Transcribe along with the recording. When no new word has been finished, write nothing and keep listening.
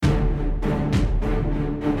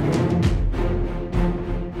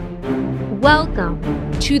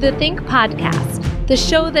Welcome to the Think Podcast, the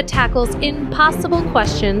show that tackles impossible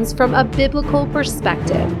questions from a biblical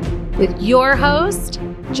perspective, with your host,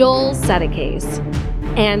 Joel Settecase.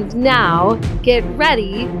 And now, get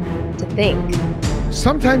ready to think.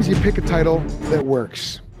 Sometimes you pick a title that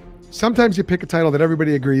works. Sometimes you pick a title that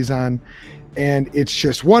everybody agrees on, and it's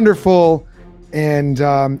just wonderful. And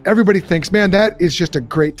everybody thinks, man, that is just a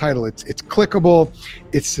great title. It's clickable,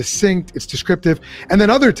 it's succinct, it's descriptive. And then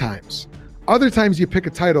other times you pick a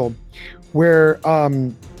title where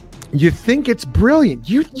you think it's brilliant.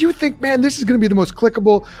 You think, man, this is going to be the most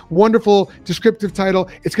clickable, wonderful, descriptive title.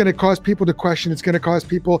 It's going to cause people to question. It's going to cause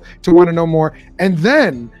people to want to know more. And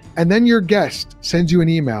then your guest sends you an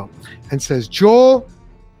email and says, Joel,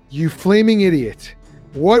 you flaming idiot.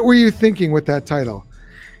 What were you thinking with that title?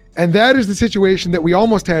 And that is the situation that we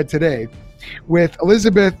almost had today with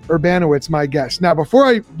Elizabeth Urbanowicz, my guest. Now,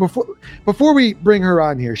 before we bring her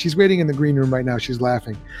on here, she's waiting in the green room right now. She's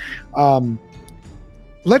laughing.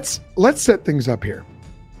 Let's set things up here.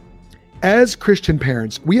 As Christian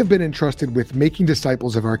parents, we have been entrusted with making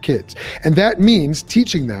disciples of our kids. And that means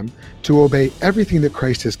teaching them to obey everything that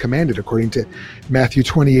Christ has commanded, according to Matthew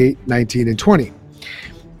 28, 19, and 20.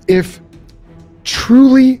 If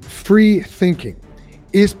truly free thinking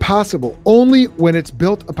is possible only when it's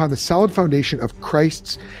built upon the solid foundation of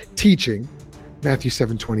Christ's teaching, Matthew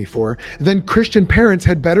 7:24, then Christian parents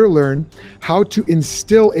had better learn how to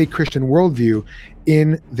instill a Christian worldview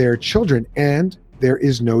in their children, and there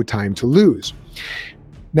is no time to lose.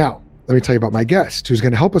 Now, let me tell you about my guest who's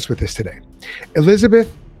going to help us with this today.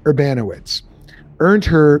 Elizabeth Urbanowicz earned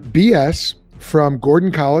her BS from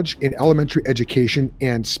Gordon College in elementary education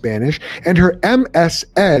and Spanish, and her MS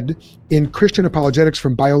Ed in Christian apologetics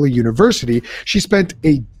from Biola University. She spent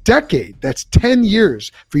a decade, that's 10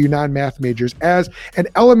 years for you non-math majors, as an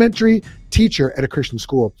elementary teacher at a Christian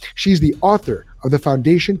school. She's the author of the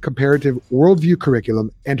Foundation Comparative Worldview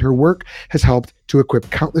Curriculum, and her work has helped to equip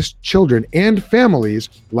countless children and families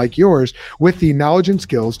like yours with the knowledge and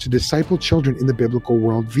skills to disciple children in the biblical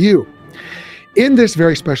worldview. In this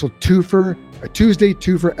very special a Tuesday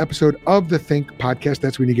twofer episode of the Think Podcast,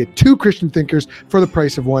 that's when you get two Christian thinkers for the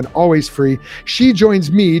price of one, always free. She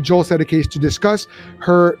joins me, Joel Settecase, to discuss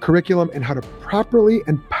her curriculum and how to properly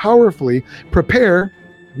and powerfully prepare,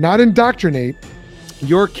 not indoctrinate,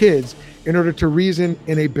 your kids in order to reason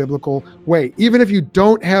in a biblical way. Even if you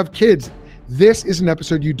don't have kids, this is an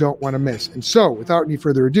episode you don't want to miss. And so, without any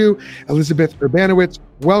further ado, Elizabeth Urbanowicz,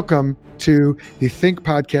 welcome to the Think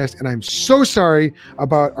Podcast. And I'm so sorry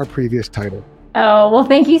about our previous title. Oh, well,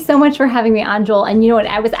 thank you so much for having me on, Joel. And you know what?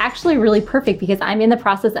 I was actually really perfect because I'm in the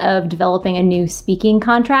process of developing a new speaking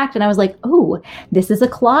contract. And I was like, oh, this is a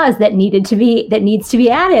clause that needs to be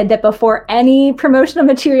added, that before any promotional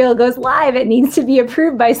material goes live, it needs to be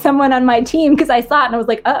approved by someone on my team. Because I saw it and I was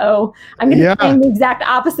like, uh-oh, I'm going to be saying the exact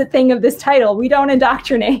opposite thing of this title. We don't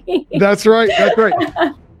indoctrinate. That's right.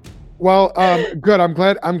 Well, good. I'm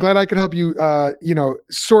glad I could help you,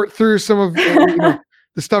 sort through some of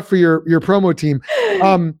the stuff for your promo team.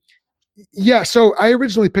 So I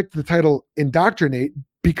originally picked the title indoctrinate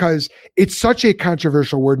because it's such a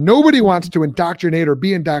controversial word. Nobody wants to indoctrinate or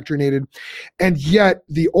be indoctrinated. And yet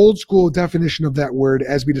the old school definition of that word,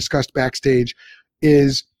 as we discussed backstage,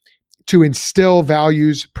 is to instill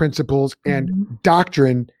values, principles, and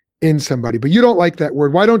doctrine in somebody. But you don't like that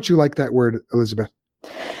word. Why don't you like that word, Elizabeth?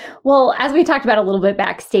 Well, as we talked about a little bit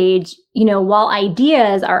backstage, while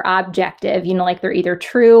ideas are objective, like they're either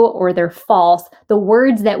true or they're false, the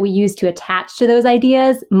words that we use to attach to those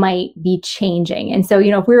ideas might be changing. And so,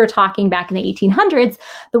 if we were talking back in the 1800s,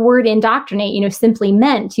 the word indoctrinate, simply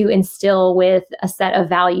meant to instill with a set of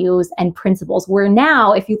values and principles. Where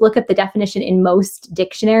now, if you look at the definition in most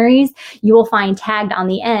dictionaries, you will find tagged on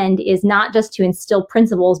the end is not just to instill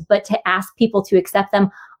principles, but to ask people to accept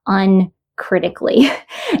them critically.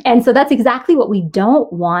 And so that's exactly what we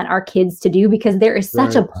don't want our kids to do, because there is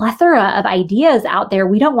such a plethora of ideas out there.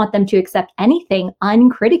 We don't want them to accept anything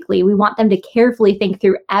uncritically. We want them to carefully think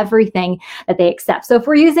through everything that they accept. So if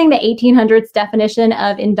we're using the 1800s definition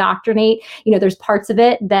of indoctrinate, there's parts of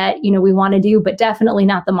it that, we want to do, but definitely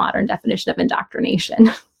not the modern definition of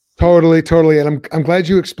indoctrination. Totally. And I'm glad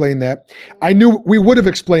you explained that. I knew we would have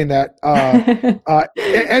explained that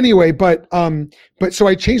anyway, but so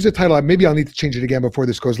I changed the title. Maybe I'll need to change it again before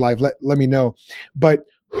this goes live. Let me know. But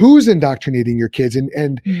who's indoctrinating your kids?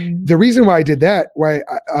 And the reason why I did that, why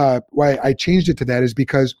I changed it to that, is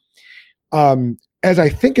because as I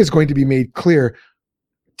think is going to be made clear,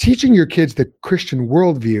 teaching your kids the Christian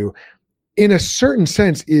worldview in a certain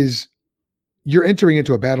sense is you're entering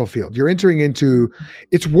into a battlefield. You're entering into,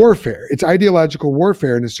 it's warfare. It's ideological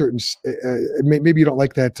warfare in a certain, maybe you don't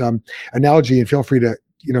like that analogy, and feel free to,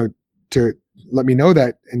 to let me know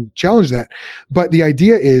that and challenge that. But the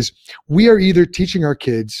idea is, we are either teaching our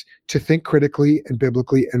kids to think critically and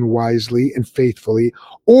biblically and wisely and faithfully,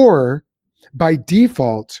 or by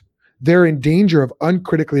default, they're in danger of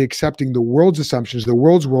uncritically accepting the world's assumptions, the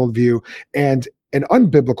world's worldview, and an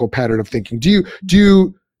unbiblical pattern of thinking. Do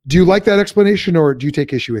you like that explanation, or do you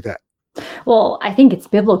take issue with that? Well, I think it's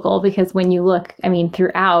biblical, because when you look,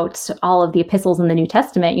 throughout all of the epistles in the New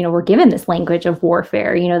Testament, we're given this language of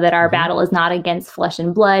warfare, that our battle is not against flesh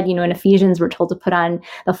and blood. In Ephesians, we're told to put on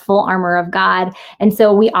the full armor of God. And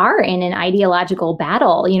so we are in an ideological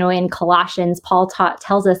battle. In Colossians, Paul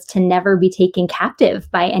tells us to never be taken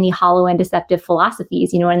captive by any hollow and deceptive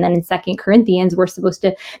philosophies, and then in 2 Corinthians, we're supposed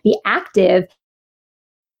to be active.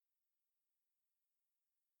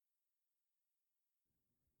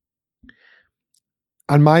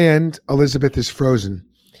 On my end, Elizabeth is frozen.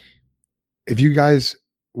 If you guys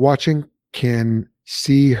watching can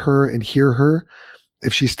see her and hear her,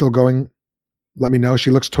 if she's still going, let me know.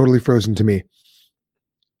 She looks totally frozen to me.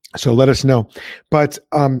 So let us know. But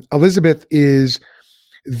Elizabeth is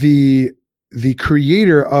the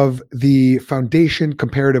creator of the Foundation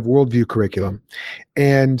Comparative Worldview curriculum.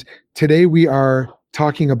 And today we are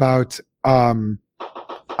talking about, I'm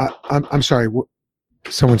sorry,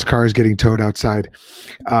 someone's car is getting towed outside.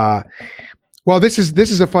 Well, this is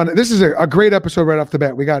a great episode right off the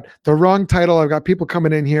bat. We got the wrong title. I've got people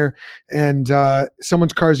coming in here, and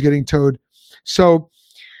someone's car is getting towed. So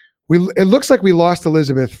it looks like we lost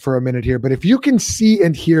Elizabeth for a minute here, but if you can see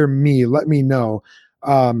and hear me, let me know.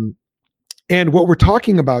 And what we're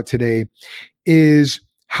talking about today is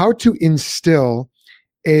how to instill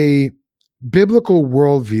a biblical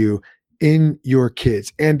worldview in your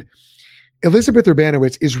kids. And Elizabeth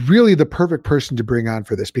Urbanowicz is really the perfect person to bring on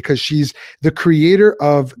for this, because she's the creator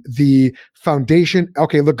of the foundation.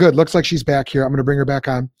 Okay, look good. Looks like she's back here. I'm going to bring her back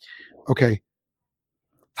on. Okay.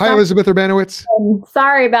 Hi, Elizabeth Urbanowicz.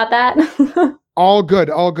 Sorry about that. All good.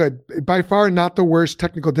 All good. By far not the worst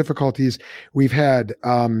technical difficulties we've had.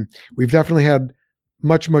 We've definitely had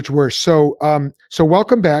much, much worse. So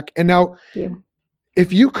welcome back. And now,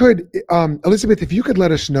 if you could, Elizabeth, if you could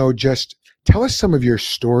let us know, just tell us some of your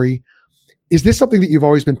story. Is this something that you've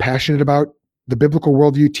always been passionate about, the biblical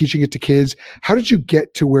worldview, teaching it to kids? How did you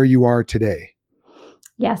get to where you are today?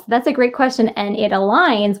 Yes, that's a great question. And it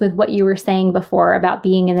aligns with what you were saying before about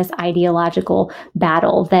being in this ideological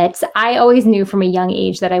battle, that I always knew from a young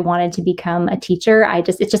age that I wanted to become a teacher.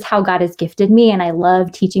 It's just how God has gifted me. And I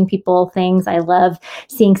love teaching people things. I love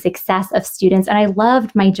seeing success of students. And I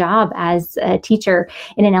loved my job as a teacher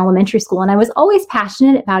in an elementary school. And I was always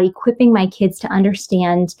passionate about equipping my kids to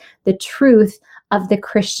understand the truth of the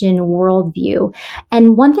Christian worldview.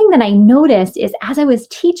 And one thing that I noticed is, as I was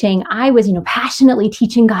teaching, I was, passionately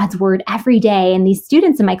teaching God's word every day. And these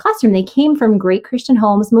students in my classroom, they came from great Christian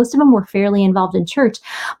homes. Most of them were fairly involved in church.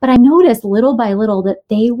 But I noticed little by little that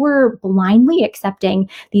they were blindly accepting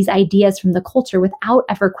these ideas from the culture without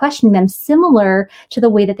ever questioning them, similar to the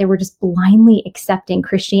way that they were just blindly accepting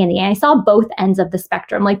Christianity. And I saw both ends of the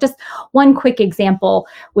spectrum. Like, just one quick example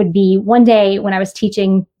would be, one day when I was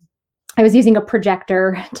teaching, I was using a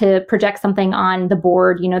projector to project something on the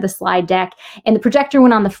board, the slide deck, and the projector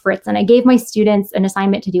went on the fritz, and I gave my students an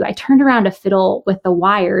assignment to do. I turned around to fiddle with the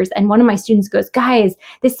wires, and one of my students goes, "Guys,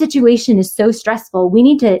 this situation is so stressful. We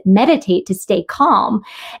need to meditate to stay calm."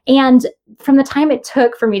 And from the time it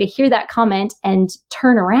took for me to hear that comment and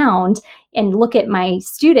turn around and look at my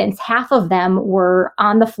students, half of them were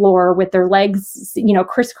on the floor with their legs,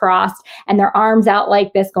 crisscrossed, and their arms out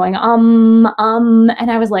like this, going,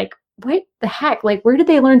 and I was like, what the heck? Like, where did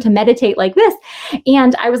they learn to meditate like this?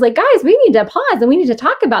 And I was like, guys, we need to pause and we need to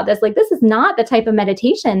talk about this. Like, this is not the type of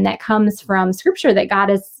meditation that comes from scripture that God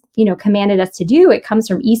has, commanded us to do. It comes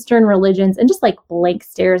from Eastern religions, and just like blank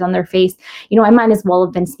stares on their face. I might as well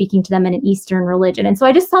have been speaking to them in an Eastern religion. And so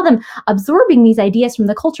I just saw them absorbing these ideas from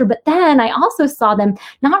the culture. But then I also saw them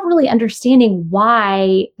not really understanding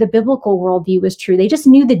why the biblical worldview was true. They just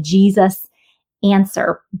knew the Jesus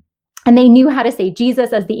answer. And they knew how to say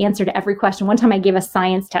Jesus as the answer to every question. One time I gave a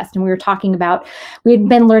science test, and we had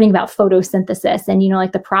been learning about photosynthesis and,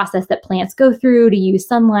 like the process that plants go through to use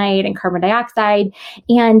sunlight and carbon dioxide.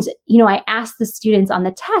 And, I asked the students on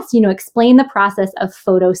the test, explain the process of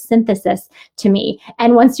photosynthesis to me.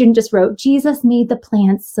 And one student just wrote, "Jesus made the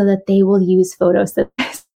plants so that they will use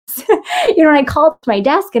photosynthesis." And I called to my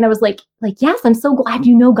desk and I was like, like, yes, I'm so glad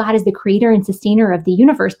you know God is the creator and sustainer of the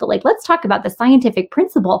universe, but like, let's talk about the scientific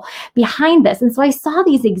principle behind this. And so I saw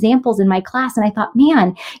these examples in my class and I thought,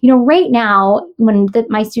 man, right now, when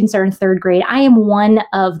my students are in third grade, I am one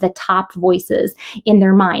of the top voices in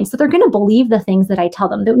their mind. So they're going to believe the things that I tell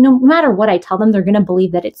them. No matter what I tell them, they're going to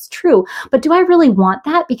believe that it's true. But do I really want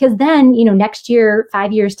that? Because then, next year,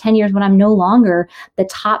 5 years, 10 years, when I'm no longer the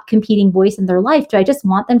top competing voice in their life, do I just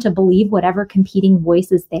want them to believe whatever competing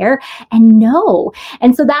voice is there? And no.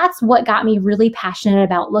 And so that's what got me really passionate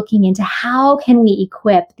about looking into how can we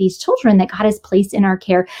equip these children that God has placed in our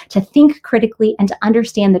care to think critically and to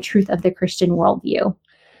understand the truth of the Christian worldview.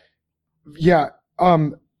 Yeah.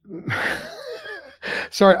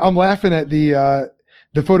 Sorry, I'm laughing at the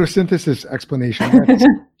photosynthesis explanation.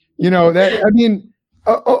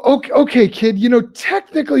 Okay, kid,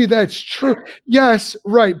 technically that's true. Yes,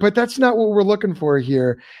 right. But that's not what we're looking for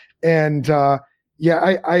here. And I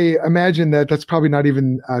imagine that's probably not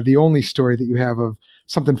even the only story that you have of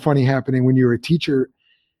something funny happening when you were a teacher.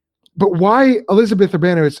 But why, Elizabeth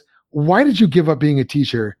Urbanowicz, why did you give up being a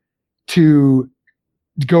teacher to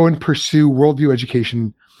go and pursue worldview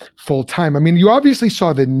education full time? I mean, you obviously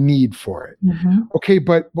saw the need for it. Mm-hmm. Okay,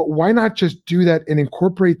 but why not just do that and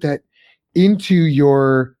incorporate that into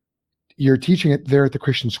your teaching it there at the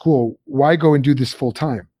Christian school? Why go and do this full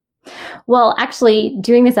time? Well, actually,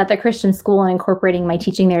 doing this at the Christian school and incorporating my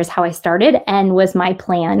teaching there is how I started and was my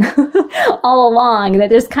plan all along.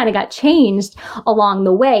 That just kind of got changed along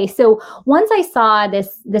the way. So once I saw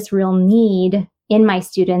this real need in my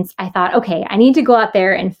students, I thought, okay, I need to go out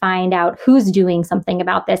there and find out who's doing something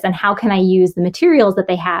about this and how can I use the materials that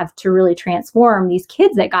they have to really transform these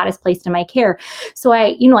kids that God has placed in my care. So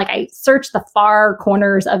I searched the far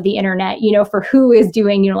corners of the internet, for who is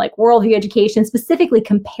doing, worldview education, specifically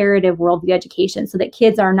comparative worldview education, so that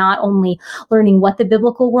kids are not only learning what the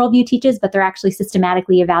biblical worldview teaches, but they're actually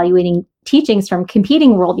systematically evaluating teachings from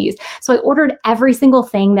competing worldviews. So I ordered every single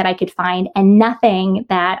thing that I could find, and nothing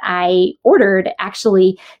that I ordered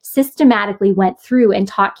actually systematically went through and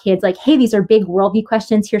taught kids like, hey, these are big worldview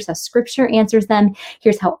questions. Here's how scripture answers them.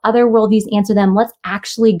 Here's how other worldviews answer them. Let's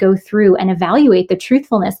actually go through and evaluate the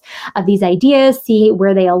truthfulness of these ideas, see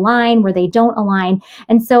where they align, where they don't align.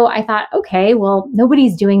 And so I thought, okay, well,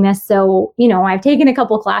 nobody's doing this. So, I've taken a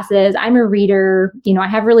couple classes. I'm a reader. I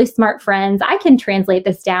have really smart friends. I can translate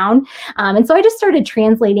this down. And so I just started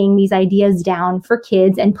translating these ideas down for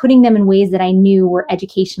kids and putting them in ways that I knew were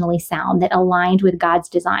educationally sound, that aligned with God's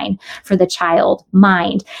design for the child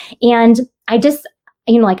mind. And I just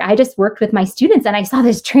worked with my students and I saw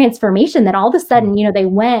this transformation that all of a sudden, they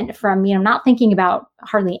went from, not thinking about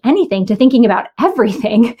hardly anything to thinking about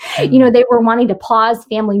everything. They were wanting to pause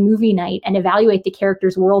family movie night and evaluate the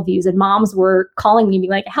characters' worldviews. And moms were calling me, being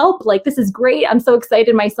like, help, like, this is great. I'm so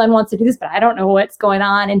excited. My son wants to do this, but I don't know what's going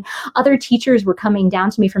on. And other teachers were coming down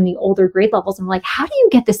to me from the older grade levels and were like, how do you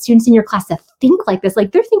get the students in your class to think like this?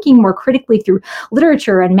 Like, they're thinking more critically through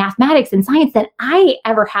literature and mathematics and science than I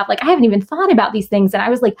ever have. Like, I haven't even thought about these things. And I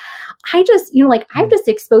was like, I've just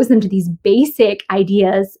exposed them to these basic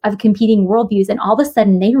ideas of competing worldviews. And all of a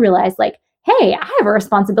sudden they realize, like, hey, I have a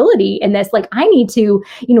responsibility in this. Like, I need to,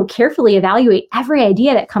 carefully evaluate every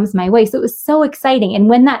idea that comes my way. So it was so exciting. And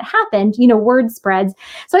when that happened, word spreads.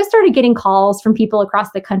 So I started getting calls from people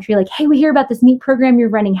across the country, like, hey, we hear about this neat program you're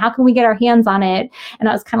running. How can we get our hands on it? And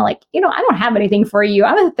I was kind of like, I don't have anything for you.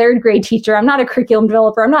 I'm a third grade teacher. I'm not a curriculum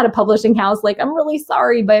developer. I'm not a publishing house. Like, I'm really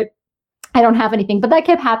sorry, but I don't have anything. But that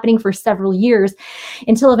kept happening for several years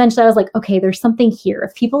until eventually I was like, okay, there's something here.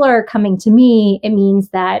 If people are coming to me, it means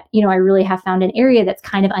that, I really have found an area that's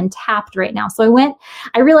kind of untapped right now. So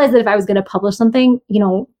I realized that if I was going to publish something,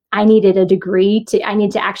 I needed a degree I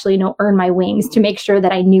need to actually, earn my wings to make sure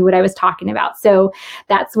that I knew what I was talking about. So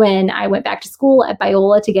that's when I went back to school at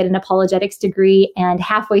Biola to get an apologetics degree. And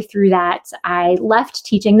halfway through that, I left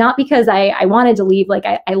teaching, not because I wanted to leave. Like,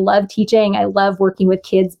 I love teaching. I love working with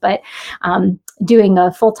kids, but doing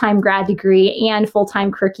a full-time grad degree and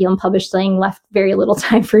full-time curriculum publishing left very little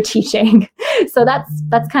time for teaching. So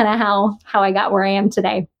that's kind of how I got where I am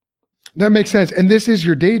today. That makes sense. And this is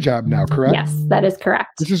your day job now, correct? Yes, that is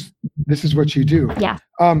correct. This is what you do. Yeah.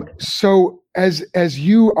 So as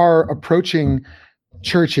you are approaching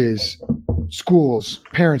churches, schools,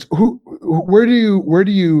 parents, where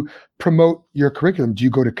do you promote your curriculum? Do you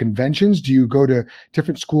go to conventions? Do you go to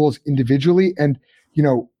different schools individually? And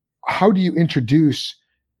how do you introduce?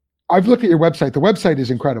 I've looked at your website. The website is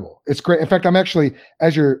incredible. It's great. In fact, I'm actually,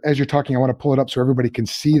 as you're talking, I want to pull it up so everybody can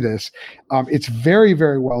see this. It's very,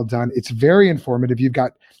 very well done. It's very informative. You've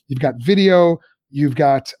got video. You've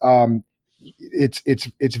got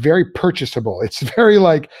it's very purchasable. It's very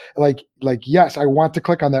like yes, I want to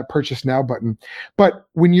click on that purchase now button. But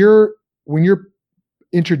when you're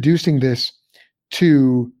introducing this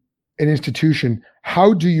to an institution,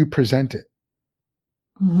 how do you present it?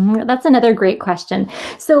 That's another great question.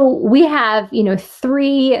 So we have,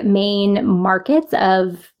 three main markets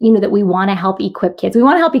of, that we want to help equip kids. We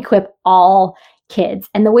want to help equip all kids.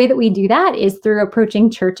 And the way that we do that is through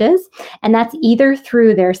approaching churches. And that's either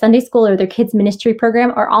through their Sunday school or their kids ministry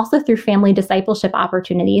program, or also through family discipleship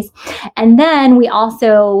opportunities. And then we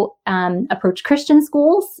also approach Christian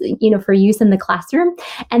schools, for use in the classroom.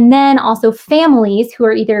 And then also families who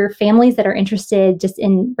are either families that are interested just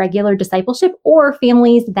in regular discipleship or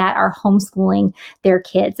families that are homeschooling their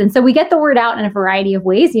kids. And so we get the word out in a variety of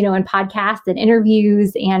ways, in podcasts and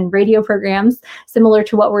interviews and radio programs, similar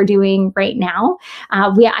to what we're doing right now.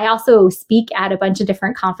 I also speak at a bunch of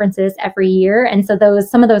different conferences every year. And so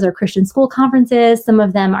some of those are Christian school conferences. Some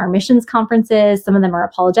of them are missions conferences. Some of them are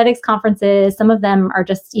apologetics conferences. Some of them are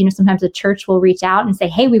just, sometimes a church will reach out and say,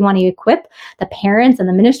 hey, we want to equip the parents and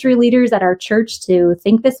the ministry leaders at our church to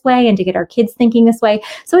think this way and to get our kids thinking this way.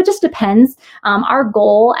 So it just depends. Our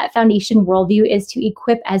goal at Foundation Worldview is to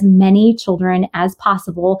equip as many children as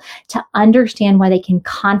possible to understand why they can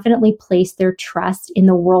confidently place their trust in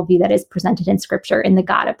the worldview that is presented in Scripture, in the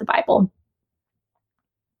God of the Bible.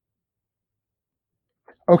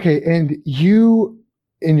 Okay, and you,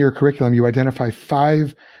 in your curriculum, you identify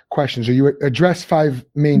 5 questions, or you address 5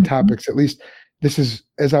 main topics. At least this is,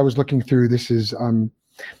 as I was looking through, this is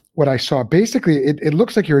what I saw. Basically, it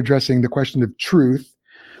looks like you're addressing the question of truth,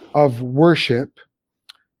 of worship,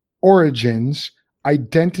 origins,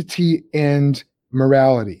 identity, and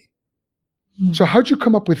morality. So how'd you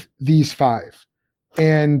come up with these 5?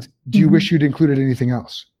 And do you wish you'd included anything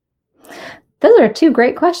else? Those are 2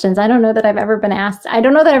 great questions. I don't know that I've ever been asked. I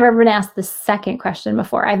don't know that I've ever been asked the second question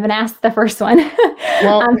before. I've been asked the first one.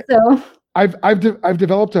 Well, I've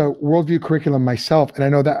developed a worldview curriculum myself, and I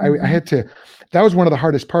know that I had to. That was one of the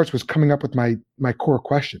hardest parts, was coming up with my core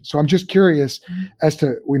questions. So I'm just curious as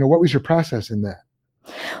to what was your process in that?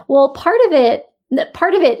 Well, part of it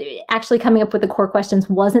actually coming up with the core questions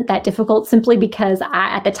wasn't that difficult, simply because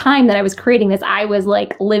at the time that I was creating this, I was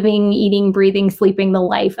like living, eating, breathing, sleeping the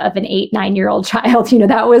life of an 8-9-year-old child.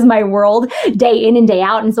 That was my world day in and day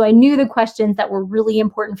out. And so I knew the questions that were really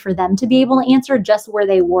important for them to be able to answer, just where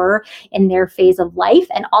they were in their phase of life,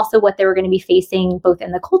 and also what they were going to be facing both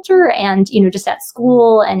in the culture and, just at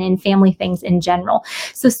school and in family things in general.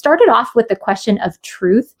 So started off with the question of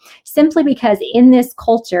truth, simply because in this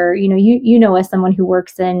culture, you know, as someone who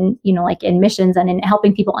works in, like in missions and in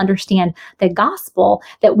helping people understand the gospel,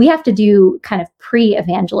 that we have to do kind of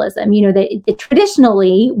pre-evangelism, that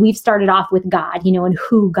traditionally we've started off with God, and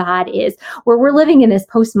who God is, where we're living in this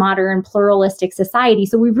postmodern pluralistic society.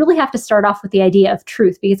 So we really have to start off with the idea of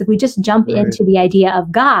truth, because if we just jump into the idea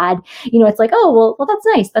of God, it's like, oh, well, that's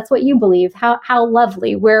nice. That's what you believe. How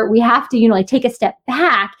lovely. Where we have to, take a step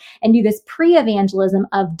back and do this pre-evangelism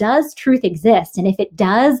of, does truth exist? And if it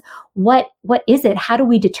does, what is it? How do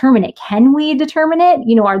we determine it? Can we determine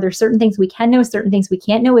it? Are there certain things we can know, certain things we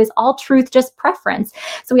can't know? Is all truth just preference?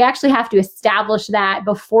 So we actually have to establish that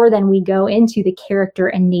before then we go into the character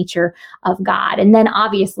and nature of God. And then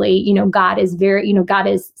obviously, God is God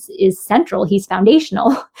is central. He's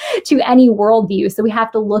foundational to any worldview. So we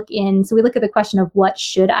have to look at the question of, what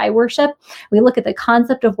should I worship? We look at the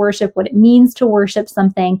concept of worship, what it means to worship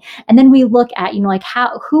something. And then we look at,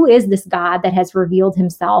 who is this God that has revealed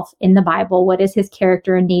himself in the Bible? What is his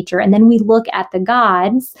character and nature? And then we look at the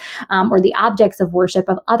gods or the objects of worship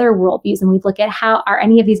of other worldviews, and we look at, how are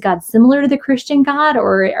any of these gods similar to the Christian God,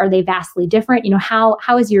 or are they vastly different? How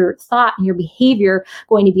is your thought and your behavior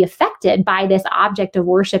going to be affected by this object of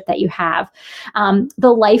worship that you have?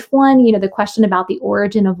 The life one, the question about the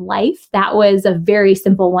origin of life, that was a very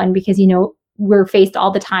simple one, because we're faced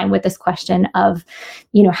all the time with this question of,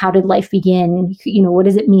 how did life begin? What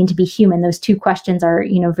does it mean to be human? Those 2 questions are,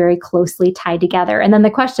 very closely tied together. And then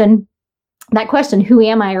that question, who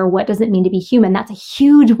am I, or what does it mean to be human? That's a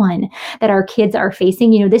huge one that our kids are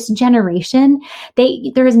facing. This generation,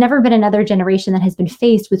 there has never been another generation that has been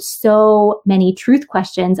faced with so many truth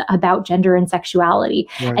questions about gender and sexuality.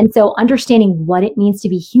 Right. And so understanding what it means to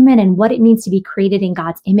be human, and what it means to be created in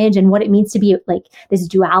God's image, and what it means to be like this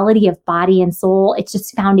duality of body and soul, it's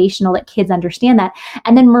just foundational that kids understand that.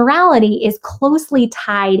 And then morality is closely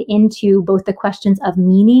tied into both the questions of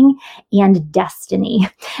meaning and destiny.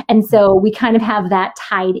 And so we kind of have that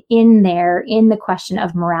tied in there in the question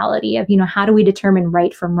of morality of, how do we determine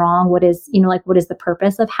right from wrong? What is, what is the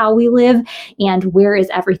purpose of how we live, and where is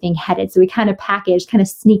everything headed? So we kind of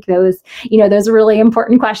sneak those, those really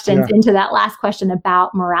important questions into that last question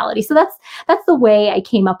about morality. So that's the way I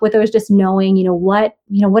came up with it, was just knowing, what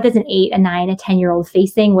is an 8, a 9, a 10-year-old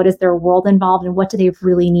facing? What is their world involved, and what do they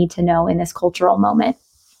really need to know in this cultural moment?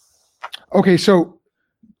 Okay, so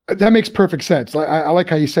that makes perfect sense. I like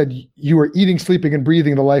how you said you were eating, sleeping, and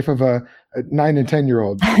breathing the life of a 9 and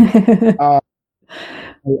 10-year-old. I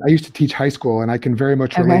used to teach high school, and I can very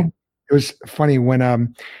much relate. Okay. It was funny when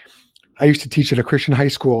I used to teach at a Christian high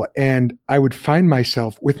school, and I would find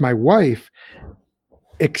myself with my wife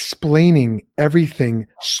explaining everything,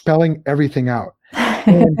 spelling everything out.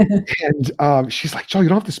 And she's like, Joel, you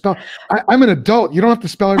don't have to spell. I'm an adult. You don't have to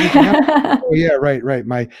spell everything out. Oh, yeah, right.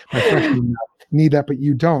 My freshmen need that, but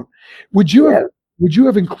you don't. Would you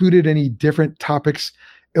have included any different topics,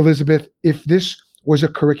 Elizabeth, if this was a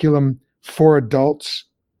curriculum for adults?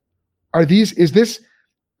 Are these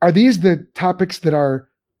the topics that our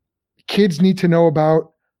kids need to know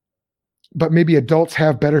about, but maybe adults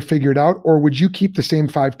have better figured out? Or would you keep the same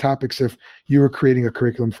 5 topics if you were creating a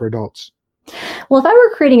curriculum for adults? Well, if I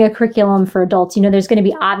were creating a curriculum for adults, there's going to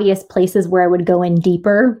be obvious places where I would go in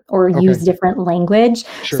deeper or use different language.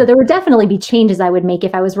 Sure. So there would definitely be changes I would make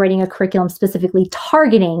if I was writing a curriculum specifically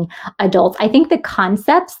targeting adults. I think the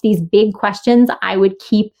concepts, these big questions, I would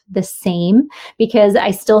keep the same because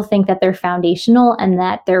I still think that they're foundational and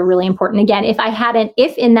that they're really important. Again,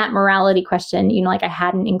 if in that morality question, I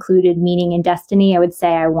hadn't included meaning and destiny, I would say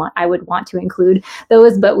I would want to include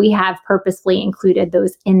those, but we have purposefully included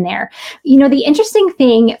those in there. The interesting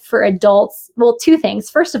thing for adults, well, 2 things.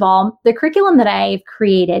 First of all, the curriculum that I've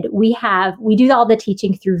created, we do all the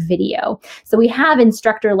teaching through video. So we have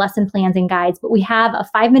instructor lesson plans and guides, but we have a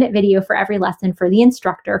 5-minute video for every lesson for the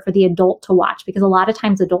instructor, for the adult to watch, because a lot of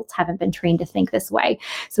times adults haven't been trained to think this way.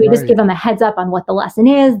 So we just give them a heads up on what the lesson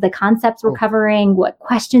is, the concepts we're covering, what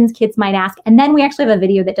questions kids might ask. And then we actually have a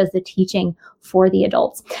video that does the teaching for the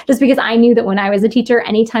adults. Just because I knew that when I was a teacher,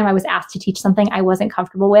 anytime I was asked to teach something I wasn't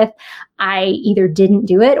comfortable with, I either didn't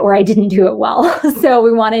do it or I didn't do it well. So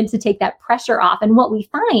we wanted to take that pressure off. And what we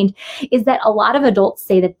find is that a lot of adults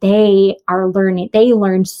say that they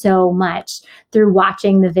learn so much through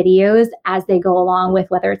watching the videos as they go along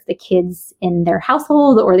with, whether it's the kids in their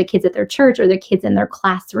household or the kids at their church or the kids in their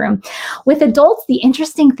classroom. With adults, the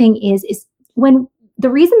interesting thing is when the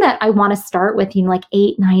reason that I want to start with,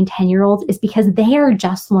 8, 9, 10-year-olds is because they are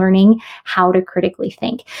just learning how to critically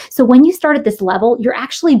think. So when you start at this level, you're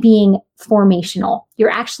actually being formational.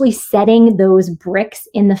 You're actually setting those bricks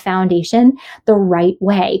in the foundation the right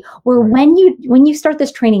way. Where when you start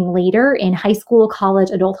this training later in high school,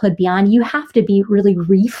 college, adulthood, beyond, you have to be really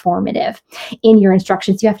reformative in your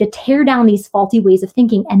instructions. You have to tear down these faulty ways of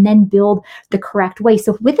thinking and then build the correct way.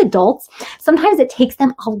 So with adults, sometimes it takes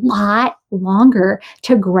them a lot longer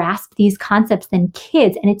to grasp these concepts than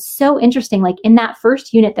kids. And it's so interesting, like in that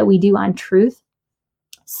first unit that we do on truth,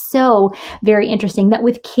 so very interesting that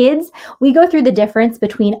with kids, we go through the difference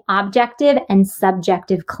between objective and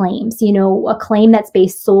subjective claims. A claim that's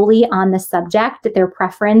based solely on the subject, their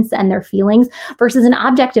preference and their feelings, versus an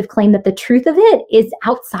objective claim that the truth of it is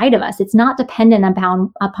outside of us. It's not dependent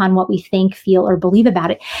upon what we think, feel, or believe about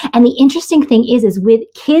it. And the interesting thing is with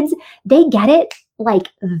kids, they get it like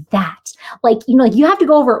that. You have to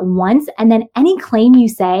go over it once, and then any claim you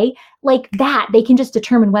say like that, they can just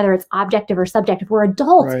determine whether it's objective or subjective. We're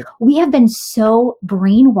adults. Right. We have been so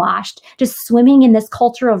brainwashed, just swimming in this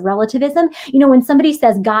culture of relativism. When somebody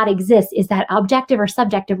says God exists, is that objective or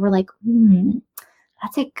subjective? We're like,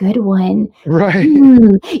 that's a good one. Right.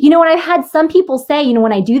 When I've had some people say,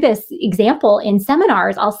 when I do this example in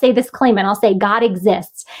seminars, I'll say this claim and I'll say God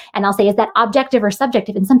exists. And I'll say, is that objective or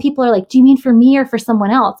subjective? And some people are like, do you mean for me or for someone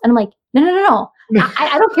else? And I'm like, no.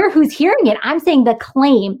 I don't care who's hearing it. I'm saying the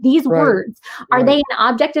claim, these words, are they an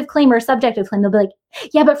objective claim or a subjective claim? They'll be like,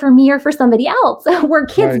 yeah, but for me or for somebody else. Where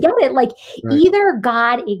kids get it, either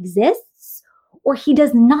God exists or he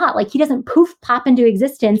does not. He doesn't pop into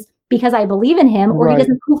existence because I believe in him, or he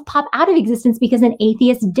doesn't pop out of existence because an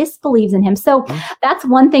atheist disbelieves in him. So that's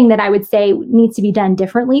one thing that I would say needs to be done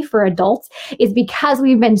differently for adults, is because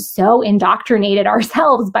we've been so indoctrinated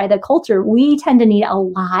ourselves by the culture, we tend to need a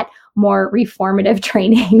lot more reformative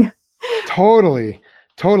training. Totally.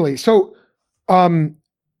 So,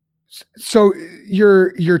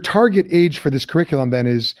 your target age for this curriculum then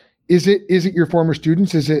is it your former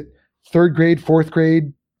students? Is it 3rd grade, 4th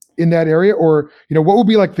grade? In that area, or what would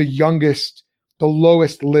be like the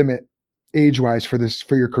lowest limit age-wise for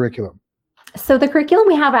your curriculum? So the curriculum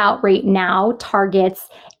we have out right now targets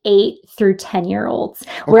 8 through 10-year-olds.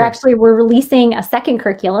 We're releasing a second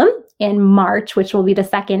curriculum in March, which will be the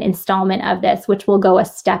second installment of this, which will go a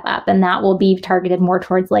step up, and that will be targeted more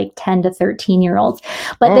towards like 10 to 13-year-olds.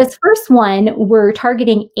 But this first one, we're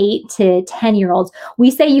targeting 8 to 10-year-olds. We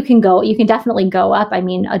say you can definitely go up. I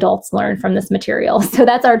mean, adults learn from this material. So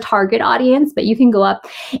that's our target audience, but you can go up.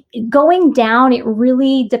 Going down, it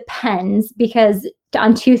really depends because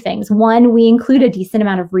on two things. One, we include a decent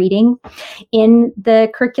amount of reading in the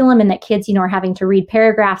curriculum, and that kids, are having to read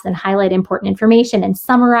paragraphs and highlight important information and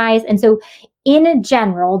summarize. And so in a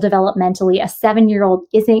general, developmentally, a 7-year-old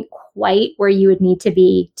isn't quite where you would need to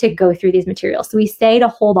be to go through these materials. So we say to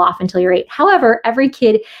hold off until you're 8. However, every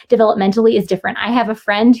kid developmentally is different. I have a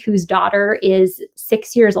friend whose daughter is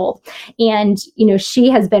 6 years old, and she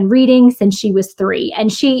has been reading since she was 3.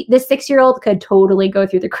 And this 6-year-old could totally go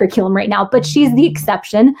through the curriculum right now, but she's the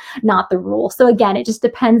exception, not the rule. So again, it just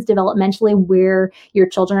depends developmentally where your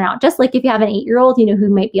children are at. Just like if you have an 8-year-old, who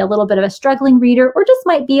might be a little bit of a struggling reader, or just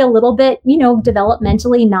might be a little bit,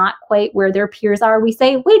 developmentally not quite where their peers are, we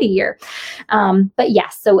say wait a year. But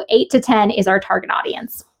yes, so 8 to 10 is our target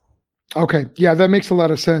audience. Okay. Yeah, that makes a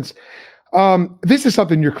lot of sense. This is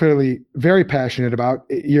something you're clearly very passionate about.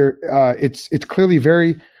 It's clearly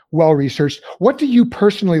very well researched. What do you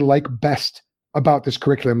personally like best about this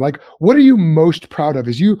curriculum? Like, what are you most proud of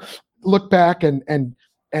as you look back and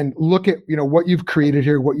look at, what you've created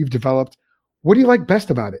here, what you've developed? What do you like best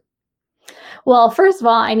about it? Well, first of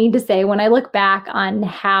all, I need to say, when I look back on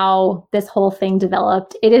how this whole thing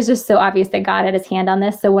developed, it is just so obvious that God had his hand on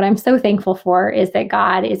this. So what I'm so thankful for is that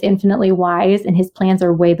God is infinitely wise and his plans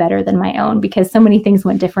are way better than my own, because so many things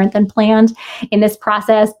went different than planned in this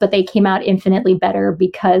process, but they came out infinitely better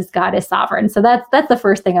because God is sovereign. So that's the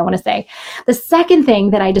first thing I want to say. The second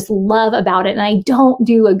thing that I just love about it, and I don't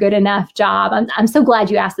do a good enough job, I'm so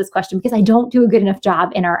glad you asked this question, because I don't do a good enough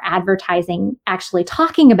job in our advertising actually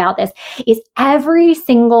talking about this, is every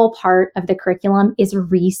single part of the curriculum is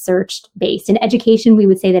research based. In education, we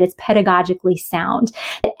would say that it's pedagogically sound.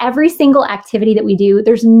 Every single activity that we do,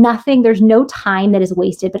 there's no time that is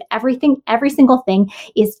wasted, but every single thing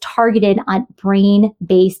is targeted on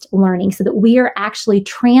brain-based learning, so that we are actually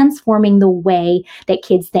transforming the way that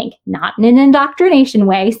kids think, not in an indoctrination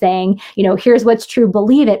way saying, here's what's true,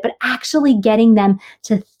 believe it, but actually getting them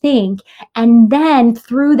to think, and then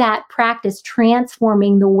through that practice,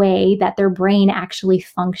 transforming the way that their brain actually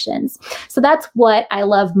functions. So that's what I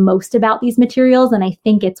love most about these materials. And I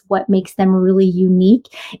think it's what makes them really unique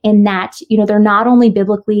in that, they're not only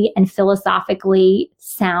biblically and philosophically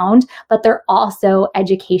sound, but they're also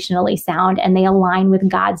educationally sound, and they align with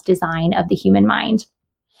God's design of the human mind.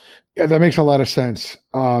 Yeah, that makes a lot of sense.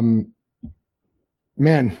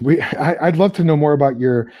 Man, I'd love to know more about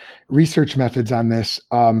your research methods on this.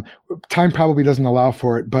 Time probably doesn't allow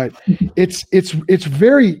for it, but it's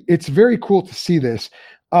very cool to see this.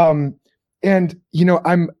 And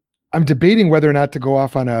I'm debating whether or not to go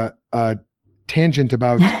off on a tangent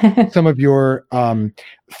about some of your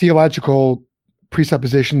theological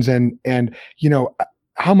presuppositions and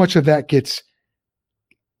how much of that gets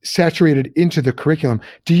saturated into the curriculum.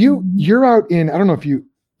 You're out in, I don't know if you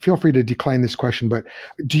feel free to decline this question, but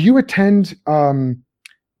do you attend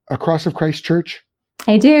a Cross of Christ church?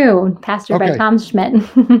 I do, pastored by Tom Schmidt.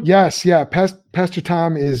 Yes, yeah. Pastor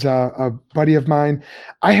Tom is a buddy of mine.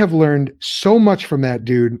 I have learned so much from that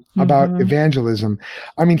dude about evangelism.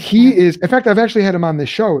 I mean, he is, in fact, I've actually had him on this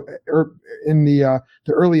show or in the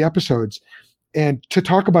early episodes, and to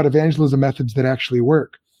talk about evangelism methods that actually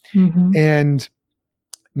work. And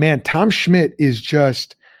man, Tom Schmidt is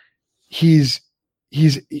just, he's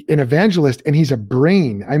an evangelist and he's a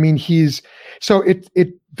brain. I mean, so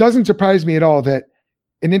it doesn't surprise me at all that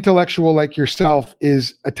an intellectual like yourself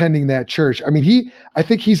is attending that church. I mean, I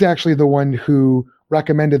think he's actually the one who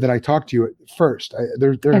recommended that I talk to you at first.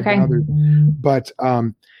 There have been others, but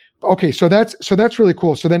okay. So that's really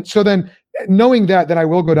cool. So then knowing that, then I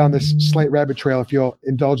will go down this slight rabbit trail if you'll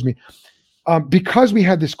indulge me. Because we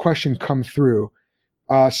had this question come through,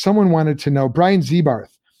 someone wanted to know, Brian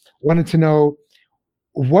Zebarth wanted to know,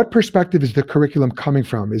 what perspective is the curriculum coming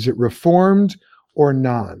from? Is it Reformed or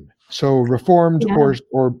non? So Reformed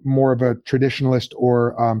or more of a traditionalist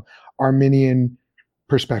or Arminian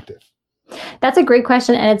perspective? That's a great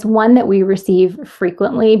question. And it's one that we receive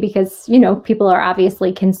frequently because, people are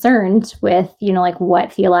obviously concerned with, like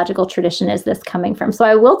what theological tradition is this coming from? So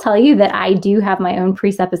I will tell you that I do have my own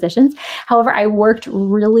presuppositions. However, I worked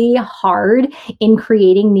really hard in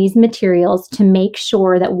creating these materials to make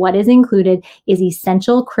sure that what is included is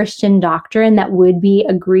essential Christian doctrine that would be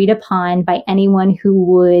agreed upon by anyone who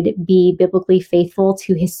would be biblically faithful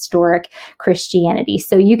to historic Christianity.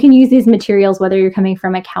 So you can use these materials whether you're coming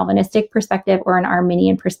from a Calvinistic perspective or an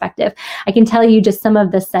Arminian perspective. I can tell you just some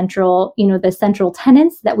of the central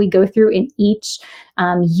tenets that we go through in each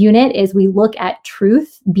unit is we look at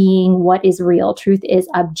truth being what is real. Truth is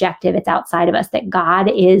objective. It's outside of us, that God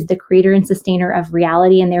is the creator and sustainer of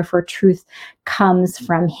reality, and therefore truth comes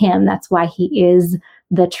from him. That's why he is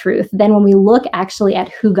the truth. Then when we look actually at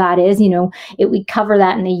who God is, we cover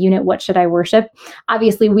that in the unit, What Should I Worship?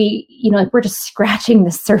 Obviously we're just scratching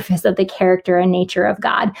the surface of the character and nature of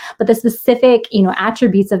God. But the specific,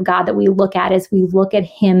 attributes of God that we look at is we look at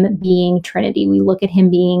him being Trinity. We look at him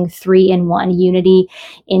being 3 in 1, unity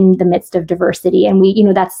in the midst of diversity. And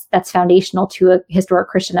that's foundational to a historic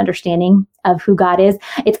Christian understanding of who God is.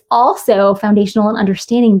 It's also foundational in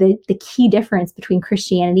understanding the key difference between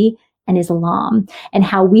Christianity and Islam, and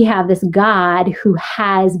how we have this God who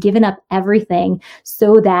has given up everything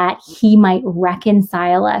so that he might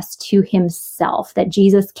reconcile us to himself, that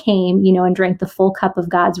Jesus came, and drank the full cup of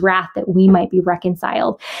God's wrath that we might be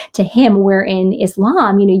reconciled to him. Where in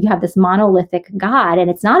Islam, you have this monolithic God, and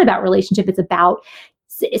it's not about relationship, it's about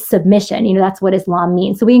submission. That's what Islam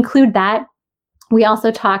means. So we include that. We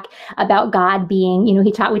also talk about God being,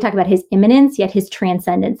 we talk about his immanence, yet his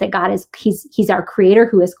transcendence, that God is, he's our creator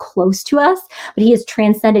who is close to us, but he is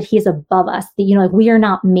transcended. He is above us. That, we are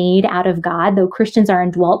not made out of God. Though Christians are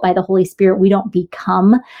indwelt by the Holy Spirit, we don't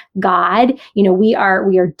become God. We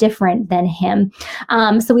are different than him.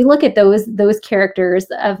 So we look at those characters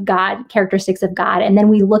of God, characteristics of God, and then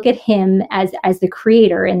we look at him as the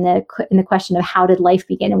creator in the question of how did life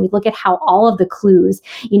begin? And we look at how all of the clues,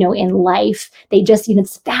 in life, they just,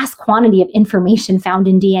 this vast quantity of information found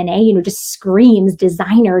in DNA, just screams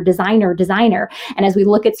designer, designer, designer. And as we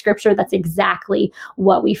look at scripture, that's exactly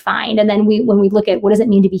what we find. And then when we look at what does it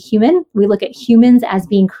mean to be human, we look at humans as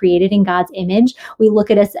being created in God's image. We look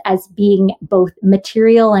at us as being both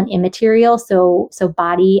material and immaterial. So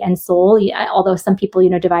body and soul, although some people,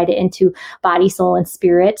 divide it into body, soul, and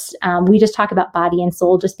spirit. We just talk about body and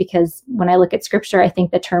soul just because when I look at scripture, I think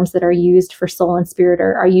the terms that are used for soul and spirit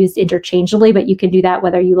are used interchangeably, but you can do that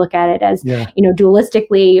whether you look at it as,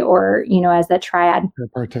 dualistically or, as that triad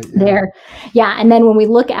there. Yeah. And then when we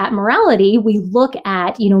look at morality, we look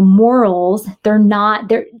at, morals,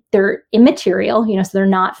 they're immaterial, so they're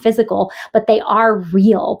not physical, but they are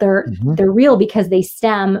real. They're real because they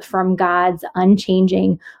stem from God's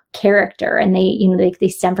unchanging character, and they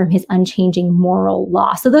stem from his unchanging moral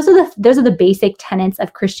law. So those are the basic tenets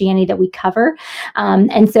of Christianity that we cover.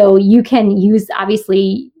 And so you can use,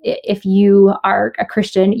 obviously, if you are a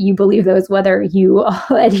Christian, you believe those, whether you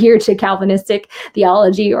adhere to Calvinistic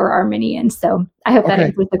theology or Arminian. So I hope that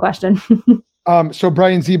answers the question. So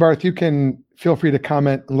Brian Zebarth, you can feel free to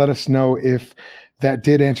comment and let us know if that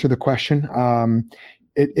did answer the question.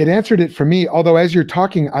 It answered it for me, although as you're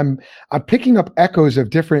talking, I'm picking up echoes of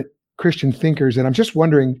different Christian thinkers. And I'm just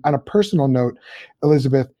wondering, on a personal note,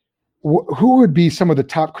 Elizabeth, who would be some of the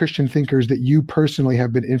top Christian thinkers that you personally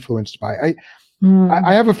have been influenced by?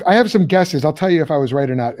 I have some guesses. I'll tell you if I was right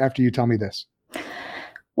or not after you tell me this.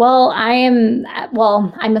 Well, I'm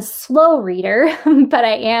a slow reader, but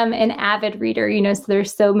I am an avid reader, so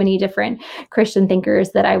there's so many different Christian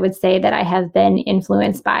thinkers that I would say that I have been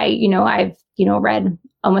influenced by. I've, read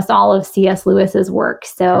almost all of C.S. Lewis's work.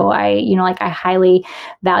 So I highly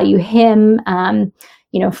value him.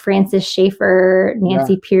 Francis Schaeffer,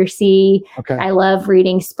 Nancy Pearcey. Okay. I love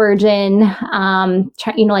reading Spurgeon.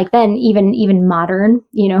 Then even modern,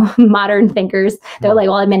 modern thinkers. They're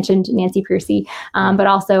I mentioned Nancy Pearcey, but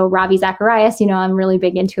also Ravi Zacharias. I'm really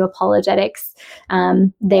big into apologetics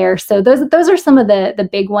there. So those are some of the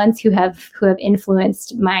big ones who have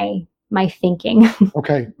influenced my thinking.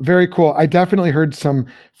 Okay. Very cool. I definitely heard some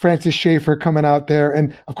Francis Schaeffer coming out there.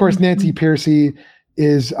 And of course, Nancy Pearcey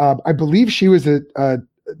is, I believe she was a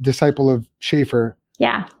disciple of Schaeffer.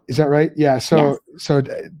 Yeah. Is that right? Yeah. So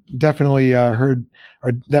definitely heard,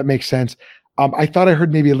 or that makes sense. I thought I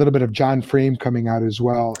heard maybe a little bit of John Frame coming out as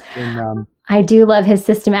well. I do love his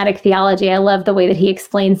systematic theology. I love the way that he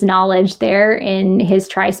explains knowledge there in his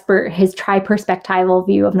tri-perspectival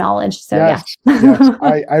view of knowledge. So yes.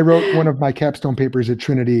 I wrote one of my capstone papers at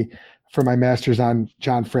Trinity for my master's on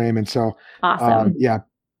John Frame. And so, awesome.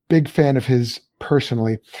 big fan of his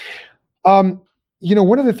personally.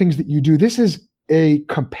 One of the things that you do, this is a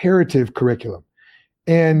comparative curriculum.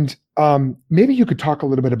 And maybe you could talk a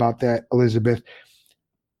little bit about that, Elizabeth.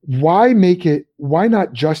 Why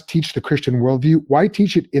not just teach the Christian worldview? Why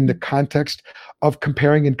teach it in the context of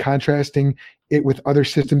comparing and contrasting it with other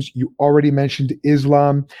systems? You already mentioned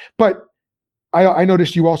Islam, but I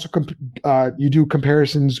noticed you also you do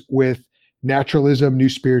comparisons with naturalism, new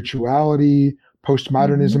spirituality,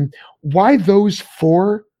 postmodernism. Why those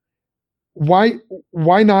four? Why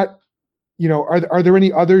not? Are there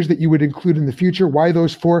any others that you would include in the future? Why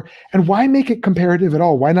those four? And why make it comparative at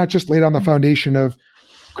all? Why not just lay down the foundation of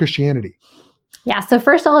Christianity? Yeah. So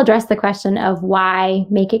first I'll address the question of why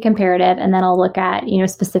make it comparative, and then I'll look at,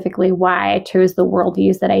 specifically why I chose the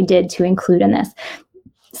worldviews that I did to include in this.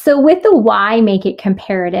 So with the why make it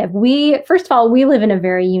comparative, first of all, we live in a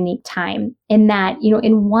very unique time in that,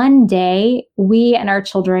 in one day, we and our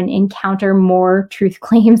children encounter more truth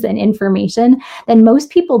claims and information than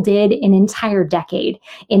most people did in an entire decade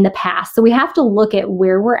in the past. So we have to look at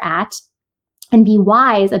where we're at and be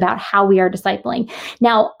wise about how we are discipling.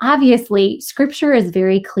 Now, obviously, scripture is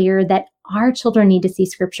very clear that our children need to see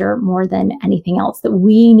scripture more than anything else, that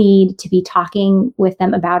we need to be talking with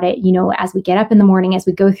them about it, as we get up in the morning, as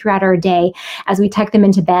we go throughout our day, as we tuck them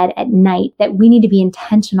into bed at night, that we need to be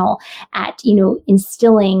intentional at,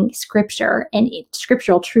 instilling scripture and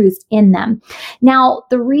scriptural truths in them. Now,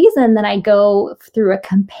 the reason that I go through a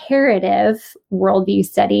comparative worldview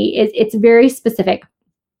study is it's very specific.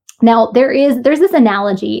 Now, there's this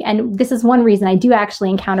analogy, and this is one reason I do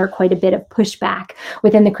actually encounter quite a bit of pushback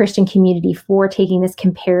within the Christian community for taking this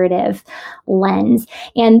comparative lens.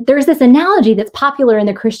 And there's this analogy that's popular in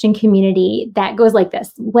the Christian community that goes like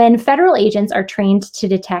this. When federal agents are trained to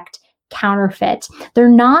detect counterfeit, they're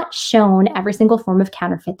not shown every single form of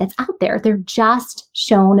counterfeit that's out there. They're just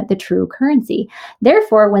shown the true currency.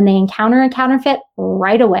 Therefore, when they encounter a counterfeit,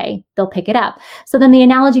 right away, they'll pick it up. So then the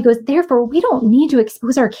analogy goes, therefore, we don't need to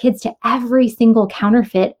expose our kids to every single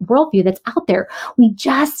counterfeit worldview that's out there. We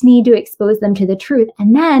just need to expose them to the truth.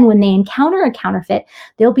 And then when they encounter a counterfeit,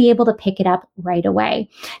 they'll be able to pick it up right away.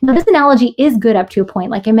 Now, this analogy is good up to a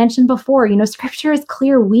point. Like I mentioned before, scripture is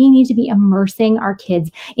clear. We need to be immersing our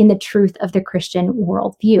kids in the truth of the Christian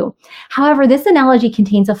worldview. However, this analogy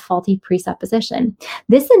contains a faulty presupposition.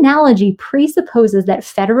 This analogy presupposes that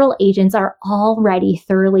federal agents are already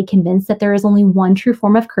thoroughly convinced that there is only one true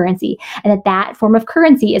form of currency, and that form of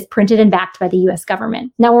currency is printed and backed by the US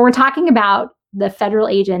government. Now, when we're talking about the federal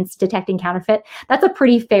agents detecting counterfeit, that's a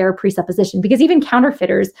pretty fair presupposition, because even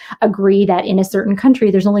counterfeiters agree that in a certain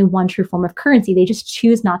country, there's only one true form of currency. They just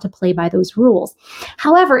choose not to play by those rules.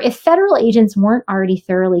 However, if federal agents weren't already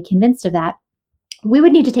thoroughly convinced of that, we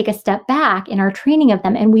would need to take a step back in our training of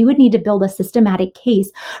them, and we would need to build a systematic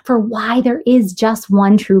case for why there is just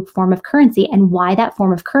one true form of currency and why that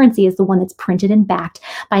form of currency is the one that's printed and backed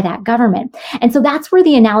by that government. And so that's where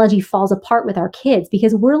the analogy falls apart with our kids,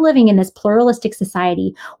 because we're living in this pluralistic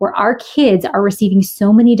society where our kids are receiving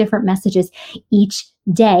so many different messages each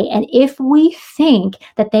day. And if we think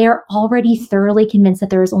that they are already thoroughly convinced that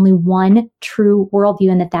there is only one true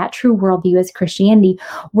worldview and that true worldview is Christianity,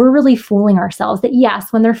 we're really fooling ourselves that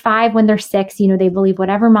yes, when they're 5, when they're 6, they believe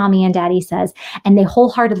whatever mommy and daddy says, and they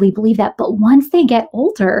wholeheartedly believe that. But once they get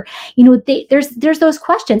older, there's those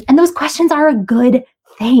questions, and those questions are a good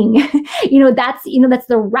thing. That's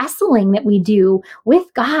the wrestling that we do with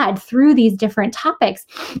God through these different topics.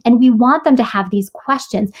 And we want them to have these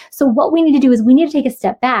questions. So what we need to do is we need to take a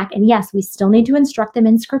step back. And yes, we still need to instruct them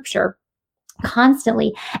in scripture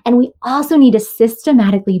constantly. And we also need to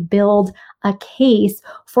systematically build a case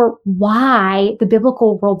for why the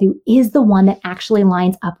biblical worldview is the one that actually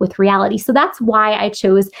lines up with reality. So that's why I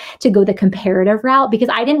chose to go the comparative route, because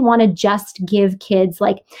I didn't want to just give kids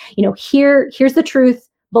here's the truth,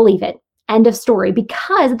 believe it. End of story,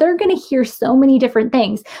 because they're going to hear so many different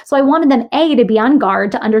things. So I wanted them, A, to be on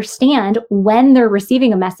guard, to understand when they're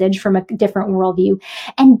receiving a message from a different worldview,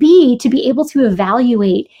 and B, to be able to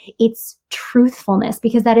evaluate its truthfulness,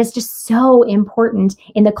 because that is just so important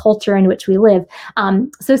in the culture in which we live.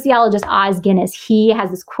 Sociologist Os Guinness, he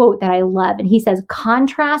has this quote that I love, and he says,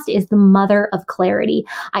 "Contrast is the mother of clarity.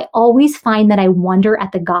 I always find that I wonder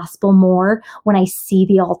at the gospel more when I see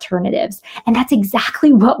the alternatives." And that's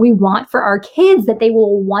exactly what we want for our kids, that they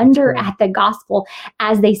will wonder at the gospel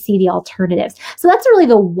as they see the alternatives. So that's really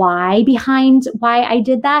the why behind why I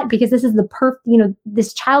did that, because this is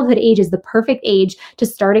this childhood age is the perfect age to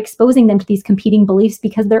start exposing them to these competing beliefs,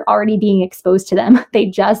 because they're already being exposed to them. They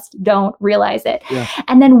just don't realize it. Yeah.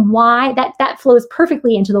 And then why that flows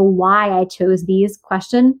perfectly into the why I chose these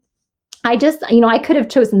question. I just, I could have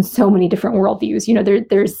chosen so many different worldviews.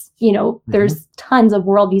 There's tons of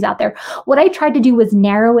worldviews out there. What I tried to do was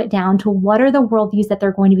narrow it down to what are the worldviews that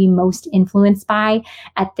they're going to be most influenced by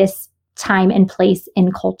at this time and place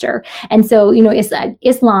in culture. And so,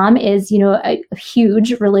 Islam is, a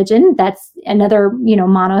huge religion. That's another,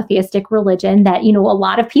 monotheistic religion that, a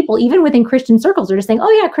lot of people, even within Christian circles, are just saying,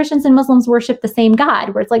 oh yeah, Christians and Muslims worship the same God,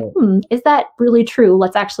 where it's like, is that really true?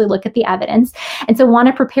 Let's actually look at the evidence. And so want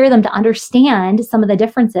to prepare them to understand some of the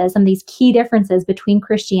differences, some of these key differences between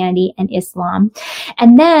Christianity and Islam.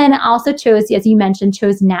 And then also chose, as you mentioned,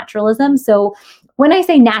 naturalism. So when I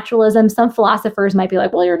say naturalism, some philosophers might be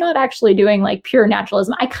like, well, you're not actually doing like pure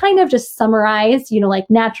naturalism. I kind of just summarized, like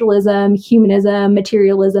naturalism, humanism,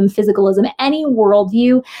 materialism, physicalism, any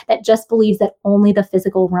worldview that just believes that only the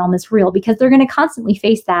physical realm is real, because they're going to constantly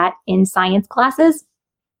face that in science classes.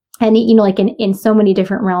 And, like in so many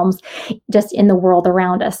different realms, just in the world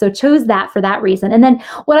around us. So chose that for that reason. And then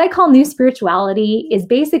what I call new spirituality is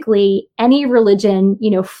basically any religion,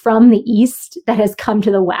 from the East that has come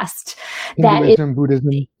to the West. Hinduism,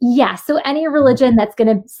 Buddhism. Yeah. So any religion that's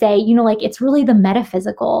going to say, it's really the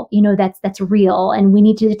metaphysical, that's real. And we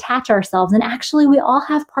need to detach ourselves. And actually, we all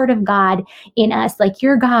have part of God in us. Like,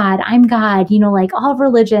 you're God, I'm God, like all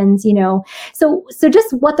religions, So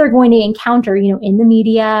just what they're going to encounter, in the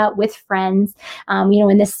media, with friends,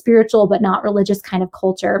 in this spiritual but not religious kind of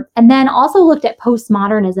culture. And then also looked at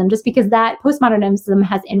postmodernism, just because that postmodernism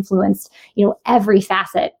has influenced, every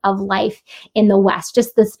facet of life in the West.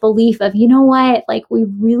 Just this belief of, like, we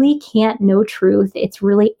really can't know truth. It's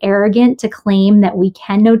really arrogant to claim that we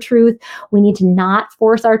can know truth. We need to not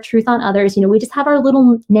force our truth on others. We just have our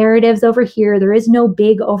little narratives over here. There is no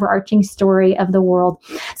big overarching story of the world.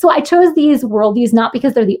 So I chose these worldviews not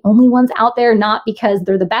because they're the only ones out there, not because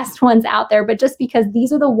they're the best ones out there, but just because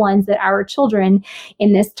these are the ones that our children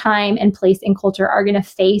in this time and place in culture are going to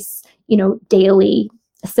face, daily.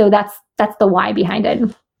 So that's the why behind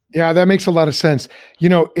it. Yeah, that makes a lot of sense.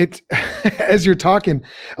 As you're talking,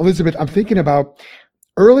 Elizabeth, I'm thinking about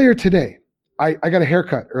earlier today, I got a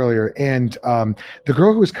haircut earlier, and the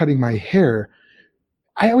girl who was cutting my hair,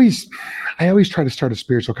 I always try to start a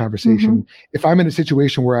spiritual conversation. If I'm in a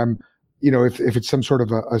situation where I'm, if it's some sort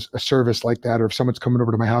of a service like that, or if someone's coming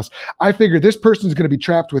over to my house, I figure this person's going to be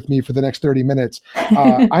trapped with me for the next 30 minutes.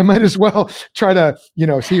 I might as well try to,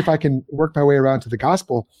 see if I can work my way around to the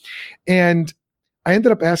gospel. And I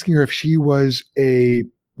ended up asking her if she was a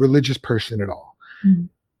religious person at all.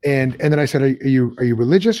 And then I said, are you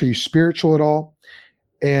religious? Are you spiritual at all?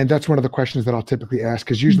 And that's one of the questions that I'll typically ask,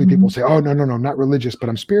 because usually people say, oh, no, I'm not religious, but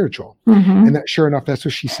I'm spiritual. And that, sure enough, that's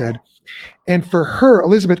what she said. And for her,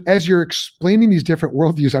 Elizabeth, as you're explaining these different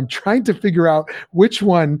worldviews, I'm trying to figure out which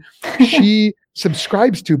one she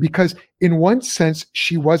subscribes to, because in one sense,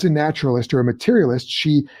 she was a naturalist or a materialist.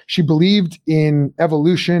 She believed in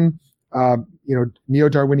evolution,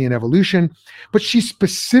 neo-Darwinian evolution, but she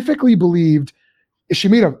specifically believed, she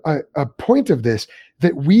made a point of this,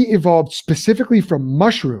 that we evolved specifically from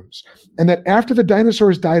mushrooms, and that after the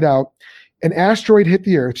dinosaurs died out, an asteroid hit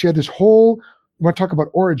the Earth. She had this whole, you want to talk about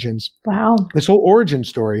origins? Wow. This whole origin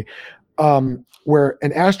story, where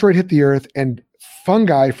an asteroid hit the Earth and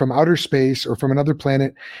fungi from outer space or from another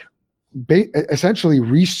planet essentially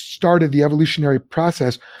restarted the evolutionary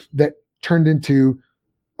process that turned into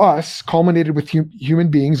us, culminated with human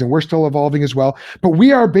beings, and we're still evolving as well. But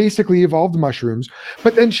we are basically evolved mushrooms.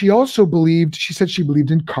 But then she also believed, she said she believed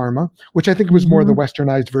in karma, which I think was more the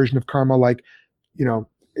westernized version of karma. Like,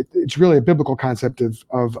 it's really a biblical concept of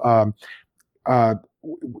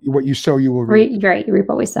what you sow, you will reap. Right, you reap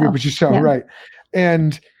what we sow. Reap what you sow, right.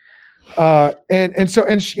 And she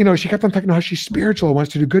kept on talking about how she's spiritual and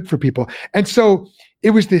wants to do good for people. And so it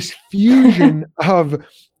was this fusion of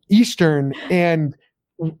Eastern and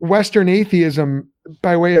Western atheism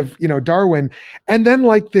by way of, Darwin, and then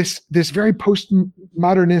like this very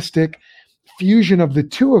postmodernistic fusion of the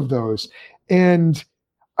two of those. And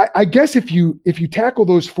I guess if you tackle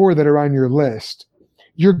those four that are on your list,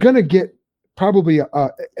 you're going to get probably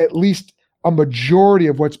at least a majority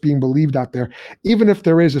of what's being believed out there, even if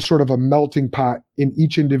there is a sort of a melting pot in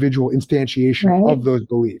each individual instantiation of those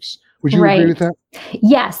beliefs. Would you agree with that?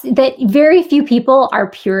 Yes, that very few people are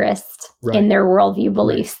purist in their worldview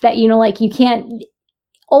beliefs. That, you can't,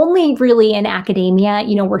 only really in academia,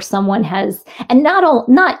 where someone has, and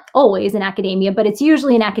not always in academia, but it's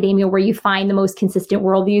usually in academia where you find the most consistent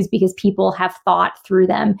worldviews because people have thought through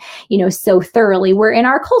them, so thoroughly. Where in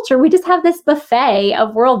our culture, we just have this buffet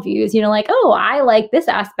of worldviews, like, oh, I like this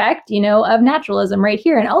aspect, of naturalism right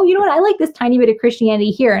here. And oh, you know what? I like this tiny bit of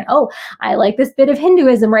Christianity here. And oh, I like this bit of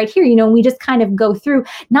Hinduism right here. And we just kind of go through,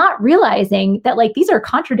 not realizing that like these are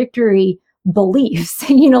contradictory beliefs,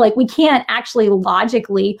 like we can't actually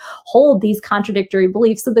logically hold these contradictory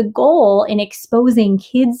beliefs. So the goal in exposing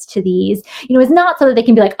kids to these, is not so that they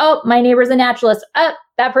can be like, oh, my neighbor's a naturalist. Oh,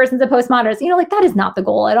 that person's a postmodernist. Like that is not the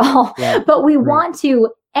goal at all. Yeah, but we want to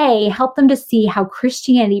help them to see how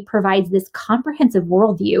Christianity provides this comprehensive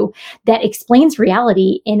worldview that explains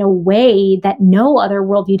reality in a way that no other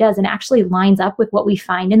worldview does and actually lines up with what we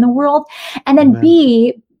find in the world. And then Amen.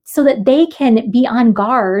 B, so that they can be on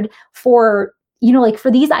guard for,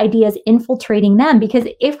 for these ideas infiltrating them. Because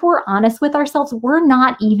if we're honest with ourselves, we're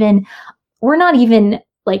not even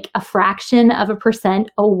like a fraction of a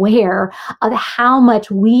percent aware of how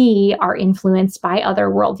much we are influenced by other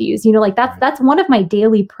worldviews. Like that's one of my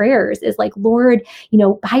daily prayers is like, Lord,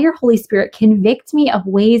 by your Holy Spirit, convict me of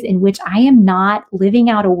ways in which I am not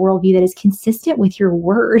living out a worldview that is consistent with your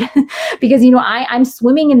word. Because, I'm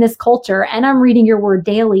swimming in this culture and I'm reading your word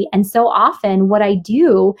daily. And so often what I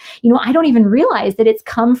do, I don't even realize that it's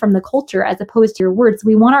come from the culture as opposed to your words. So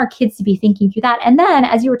we want our kids to be thinking through that. And then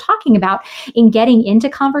as you were talking about in getting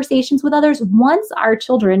into conversations with others, once our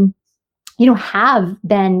children have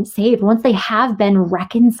been saved, once they have been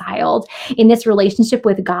reconciled in this relationship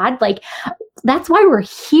with God, like that's why we're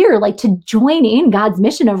here, like to join in God's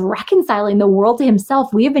mission of reconciling the world to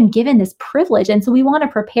himself. We have been given this privilege. And so we want to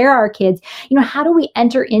prepare our kids, how do we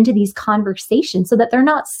enter into these conversations so that they're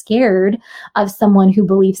not scared of someone who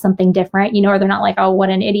believes something different, or they're not like, oh,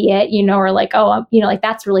 what an idiot, or like, oh, like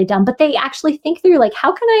that's really dumb. But they actually think through like,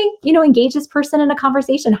 how can I, engage this person in a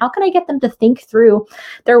conversation? How can I get them to think through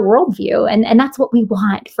their worldview? And that's what we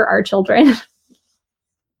want for our children.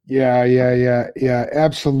 Yeah.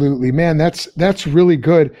 Absolutely, man. That's really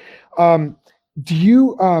good. Do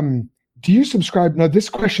you subscribe? Now, this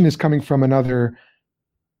question is coming from another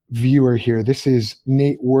viewer here. This is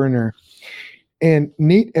Nate Werner, and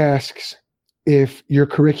Nate asks if your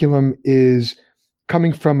curriculum is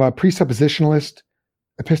coming from a presuppositionalist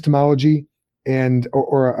epistemology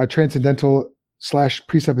or a transcendental /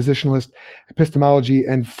 presuppositionalist epistemology,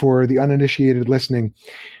 and for the uninitiated listening.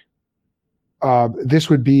 This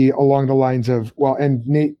would be along the lines of, well, and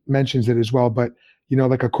Nate mentions it as well, but,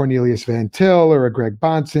 like a Cornelius Van Til or a Greg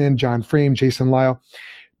Bahnsen, John Frame, Jason Lisle.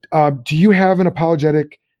 Do you have an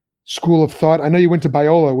apologetic school of thought? I know you went to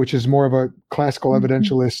Biola, which is more of a classical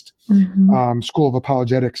evidentialist school of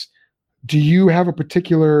apologetics. Do you have a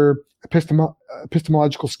particular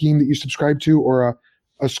epistemological scheme that you subscribe to, or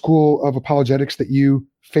a school of apologetics that you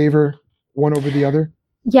favor one over the other?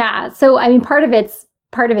 Yeah. So, I mean, part of it's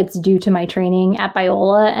due to my training at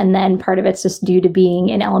Biola, and then part of it's just due to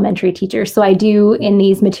being an elementary teacher. So in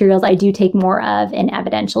these materials, I do take more of an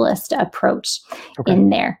evidentialist approach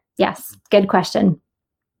in there. Yes. Good question.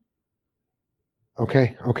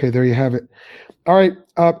 Okay. There you have it. All right.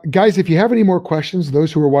 Guys, if you have any more questions,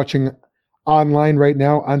 those who are watching online right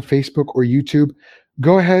now on Facebook or YouTube,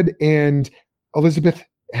 go ahead, and Elizabeth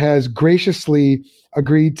has graciously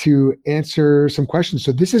agreed to answer some questions.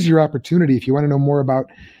 So this is your opportunity. If you want to know more about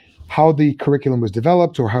how the curriculum was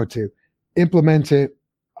developed or how to implement it,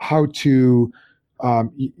 how to,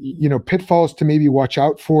 pitfalls to maybe watch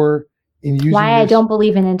out for in using why I don't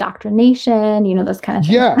believe in indoctrination, those kind of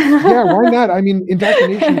things. Yeah. Why not? I mean,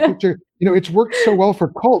 indoctrination, it's worked so well for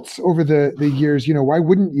cults over the years. Why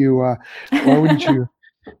wouldn't you?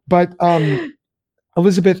 But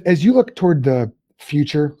Elizabeth, as you look toward the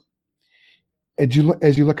future, as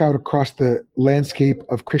you look out across the landscape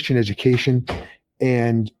of Christian education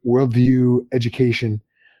and worldview education,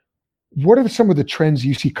 what are some of the trends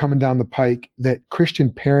you see coming down the pike that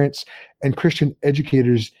Christian parents and Christian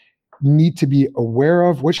educators need to be aware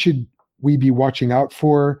of? What should we be watching out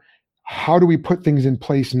for? How do we put things in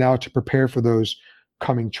place now to prepare for those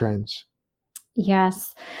coming trends?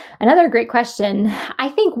 Yes. Another great question. I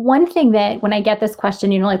think one thing that when I get this question,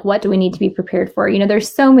 like, what do we need to be prepared for?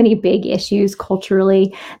 There's so many big issues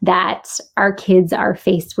culturally that our kids are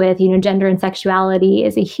faced with. Gender and sexuality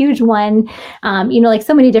is a huge one. Like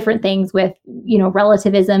so many different things with,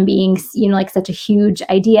 relativism being, like such a huge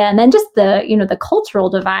idea. And then just the, the cultural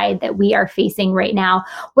divide that we are facing right now.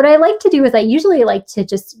 What I like to do is I usually like to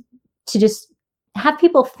just have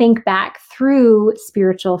people think back through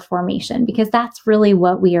spiritual formation, because that's really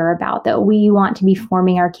what we are about, that we want to be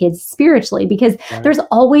forming our kids spiritually, because there's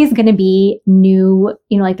always going to be new,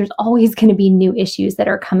 there's always going to be new issues that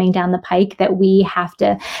are coming down the pike that we have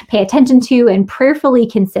to pay attention to and prayerfully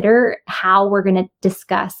consider how we're going to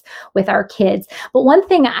discuss with our kids. But one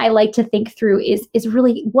thing I like to think through is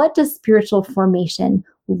really, what does spiritual formation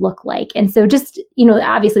look like? And so just,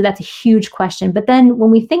 obviously that's a huge question. But then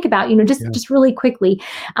when we think about, just really quickly,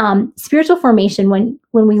 spiritual formation,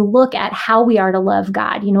 when we look at how we are to love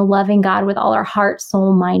God, loving God with all our heart,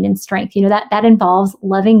 soul, mind, and strength, that involves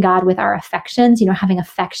loving God with our affections, having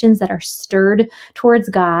affections that are stirred towards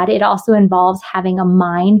God. It also involves having a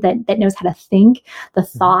mind that knows how to think, the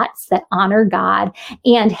thoughts that honor God,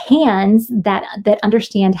 and hands that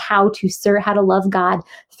understand how to serve, how to love God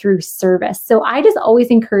through service. So I just always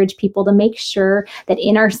encourage people to make sure that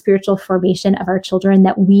in our spiritual formation of our children,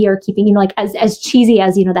 that we are keeping, as cheesy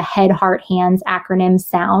as, the head, heart, hands acronym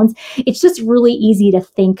sounds, it's just really easy to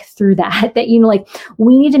think through that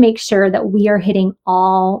we need to make sure that we are hitting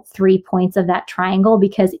all 3 points of that triangle,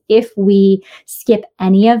 because if we skip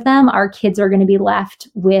any of them, our kids are going to be left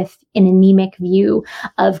with an anemic view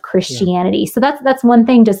of Christianity. So that's one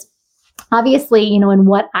thing. Just obviously, in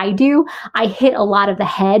what I do, I hit a lot of the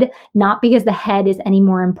head, not because the head is any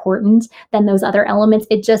more important than those other elements.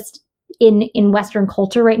 It just, in Western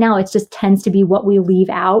culture right now, it just tends to be what we leave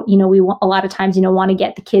out. We want, a lot of times, want to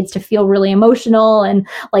get the kids to feel really emotional and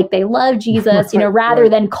like they love Jesus, rather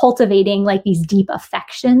than cultivating like these deep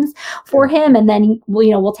affections for him. And then,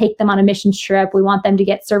 we'll take them on a mission trip. We want them to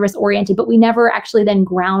get service oriented, but we never actually then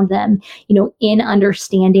ground them, in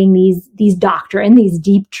understanding these doctrine, these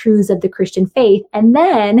deep truths of the Christian faith, and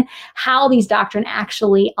then how these doctrine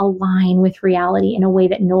actually align with reality in a way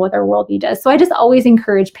that no other worldview does. So I just always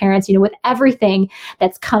encourage parents, with everything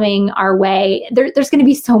that's coming our way, there's going to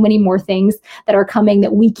be so many more things that are coming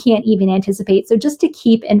that we can't even anticipate. So just to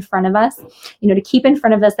keep in front of us,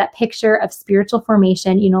 that picture of spiritual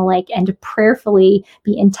formation, and to prayerfully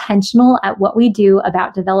be intentional at what we do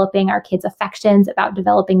about developing our kids' affections, about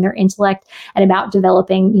developing their intellect, and about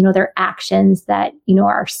developing, their actions that,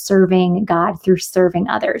 are serving God through serving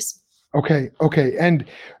others. Okay. And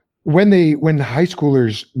when high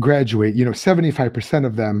schoolers graduate, 75%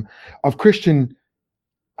 of them, of Christian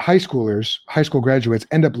high school graduates,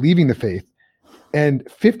 end up leaving the faith. And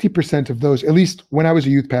 50% of those, at least when I was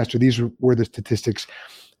a youth pastor, these were the statistics.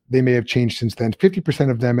 They may have changed since then.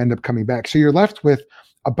 50% of them end up coming back. So you're left with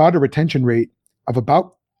about a retention rate of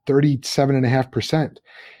about 37.5%,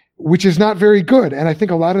 which is not very good. And I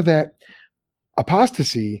think a lot of that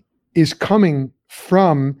apostasy is coming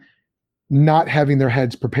from not having their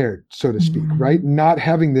heads prepared, so to speak, right? Not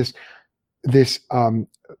having this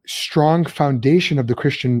strong foundation of the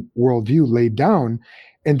Christian worldview laid down,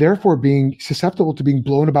 and therefore being susceptible to being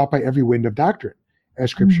blown about by every wind of doctrine,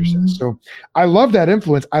 as Scripture says. So I love that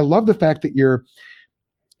influence. I love the fact that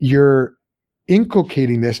you're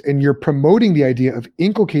inculcating this, and you're promoting the idea of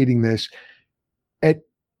inculcating this at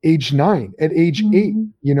age 9, at age 8,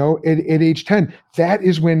 at age 10.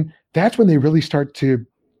 That's when they really start to,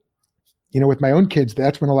 with my own kids,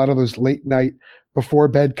 that's when a lot of those late night before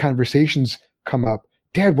bed conversations come up.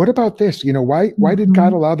 Dad, what about this? Why did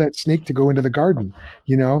God allow that snake to go into the garden?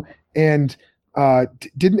 And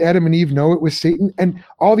didn't Adam and Eve know it was Satan? And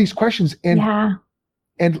all these questions. And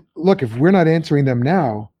look, if we're not answering them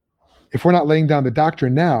now, if we're not laying down the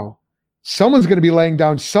doctrine now, someone's going to be laying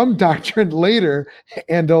down some doctrine later,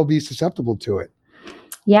 and they'll be susceptible to it.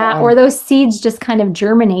 Yeah. Or those seeds just kind of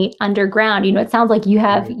germinate underground. It sounds like you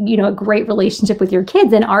have, a great relationship with your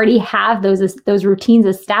kids and already have those routines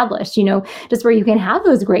established, just where you can have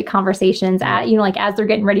those great conversations at, like as they're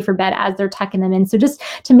getting ready for bed, as they're tucking them in. So just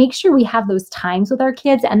to make sure we have those times with our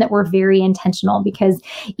kids and that we're very intentional, because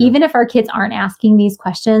even if our kids aren't asking these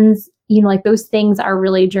questions, those things are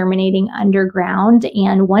really germinating underground,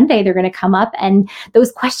 and one day they're going to come up, and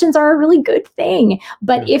those questions are a really good thing.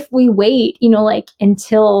 But if we wait,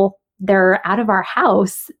 until they're out of our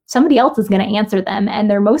house, somebody else is going to answer them, and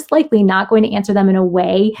they're most likely not going to answer them in a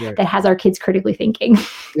way that has our kids critically thinking.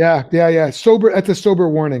 Yeah. That's a sober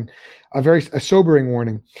warning, a sobering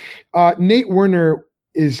warning. Nate Werner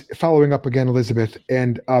is following up again, Elizabeth.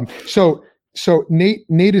 And so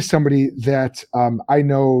Nate is somebody that I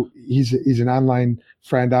know. He's an online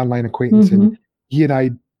friend, online acquaintance, and he and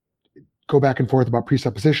I go back and forth about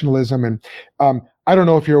presuppositionalism. And I don't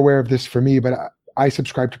know if you're aware of this for me, but I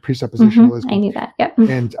subscribe to presuppositionalism. I knew that. Yep.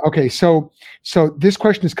 And okay, so this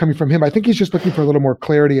question is coming from him. I think he's just looking for a little more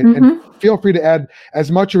clarity, and feel free to add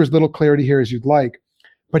as much or as little clarity here as you'd like.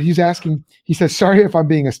 but he's asking, he says, sorry if I'm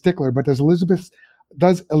being a stickler, but does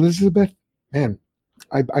Elizabeth, man,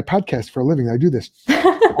 I podcast for a living. I do this.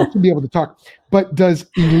 I should be able to talk. But does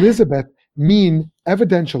Elizabeth mean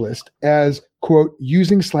evidentialist as, quote,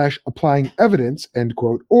 using/applying evidence, end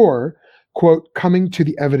quote, or, quote, coming to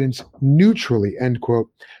the evidence neutrally, end quote?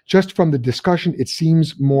 Just from the discussion, it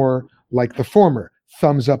seems more like the former.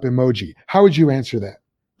 Thumbs up emoji. How would you answer that?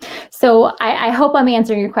 So I hope I'm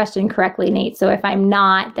answering your question correctly, Nate. So if I'm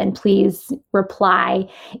not, then please reply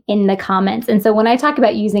in the comments. And so when I talk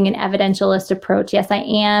about using an evidentialist approach, yes, I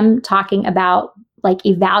am talking about like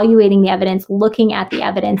evaluating the evidence, looking at the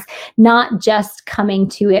evidence, not just coming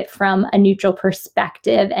to it from a neutral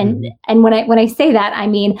perspective. And and when I say that, I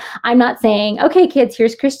mean, I'm not saying, okay, kids,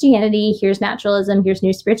 here's Christianity, here's naturalism, here's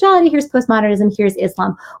new spirituality, here's postmodernism, here's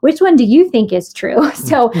Islam. Which one do you think is true?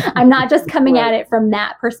 So I'm not just coming at it from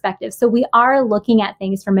that perspective. So we are looking at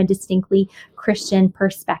things from a distinctly Christian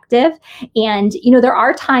perspective. And, you know, there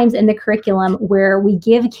are times in the curriculum where we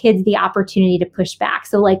give kids the opportunity to push back.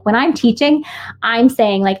 So like when I'm teaching, I'm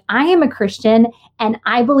saying like, I am a Christian and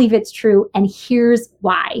I believe it's true. And here's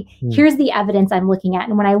why. Here's the evidence I'm looking at.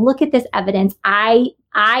 And when I look at this evidence, I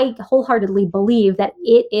wholeheartedly believe that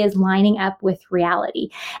it is lining up with reality.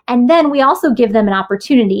 And then we also give them an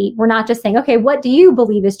opportunity. We're not just saying, okay, what do you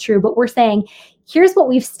believe is true? But we're saying, here's what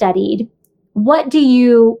we've studied. What do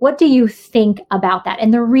you think about that?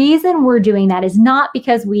 And the reason we're doing that is not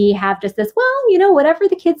because we have just this, well, you know, whatever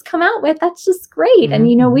the kids come out with, that's just great.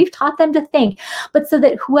 And, you know, we've taught them to think, but so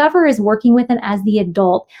that whoever is working with them as the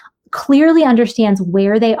adult clearly understands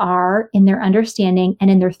where they are in their understanding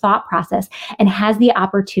and in their thought process and has the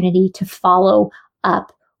opportunity to follow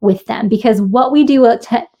up with them. Because what we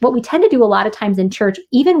tend to do a lot of times in church,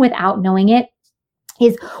 even without knowing it,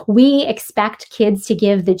 is we expect kids to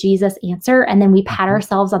give the Jesus answer and then we pat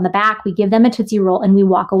ourselves on the back, we give them a Tootsie Roll and we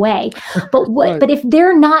walk away. But but if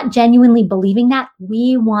they're not genuinely believing that,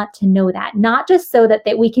 we want to know that, not just so that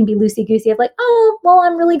we can be loosey-goosey of like, oh, well,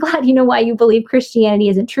 I'm really glad you know why you believe Christianity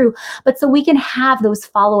isn't true, but so we can have those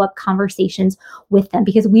follow-up conversations with them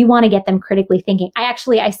because we want to get them critically thinking.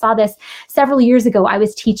 I saw this several years ago. I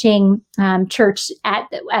was teaching church at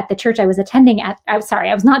the church I was attending at. I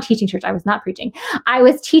was not teaching church. I was not preaching. I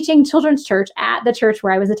was teaching children's church at the church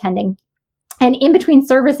where I was attending. And in between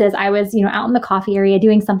services, I was, you know, out in the coffee area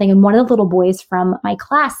doing something. And one of the little boys from my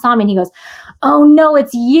class saw me and he goes, oh no,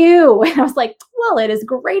 it's you. And I was like, well, it is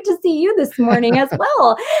great to see you this morning as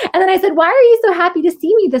well. And then I said, why are you so happy to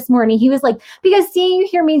see me this morning? He was like, because seeing you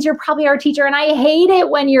here means you're probably our teacher. And I hate it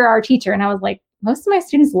when you're our teacher. And I was like, most of my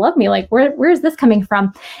students love me. Like, where is this coming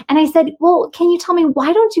from? And I said, well, can you tell me,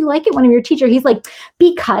 why don't you like it when I'm your teacher? He's like,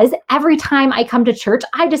 because every time I come to church,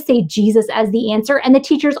 I just say Jesus as the answer. And the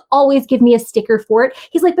teachers always give me a sticker for it.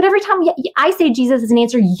 He's like, but every time I say Jesus as an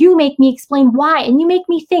answer, you make me explain why. And you make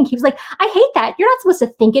me think. He was like, I hate that. You're not supposed to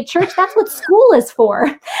think at church. That's what school is for.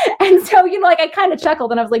 And so, you know, like I kind of chuckled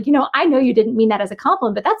and I was like, you know, I know you didn't mean that as a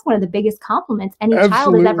compliment, but that's one of the biggest compliments any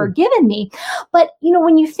child has ever given me. But, you know,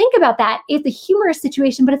 when you think about that, it's a humorous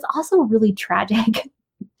situation, but it's also really tragic.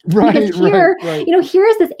 Right, because here, right. You know, here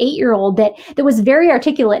is this 8-year-old that was very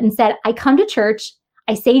articulate and said, I come to church,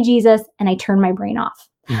 I say Jesus, and I turn my brain off.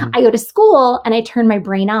 I go to school and I turn my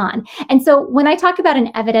brain on. And so when I talk about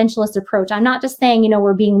an evidentialist approach, I'm not just saying, you know,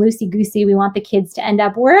 we're being loosey-goosey. We want the kids to end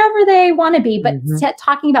up wherever they want to be, but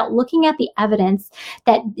talking about looking at the evidence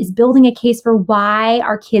that is building a case for why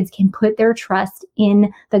our kids can put their trust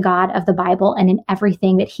in the God of the Bible and in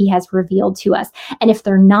everything that he has revealed to us. And if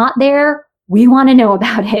they're not there, we want to know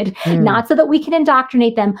about it, not so that we can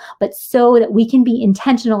indoctrinate them, but so that we can be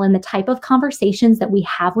intentional in the type of conversations that we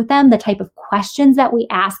have with them, the type of questions that we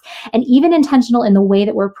ask, and even intentional in the way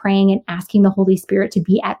that we're praying and asking the Holy Spirit to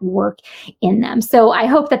be at work in them. So I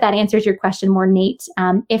hope that answers your question more, Nate.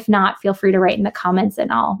 If not, feel free to write in the comments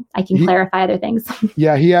and I can clarify other things.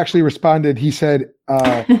 Yeah, he actually responded. He said,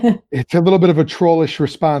 it's a little bit of a trollish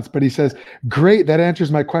response, but he says, great, that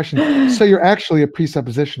answers my question. So you're actually a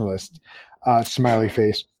presuppositionalist. Smiley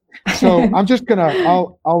face. So I'm just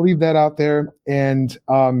I'll leave that out there. And,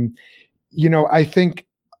 you know, I think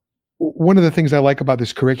one of the things I like about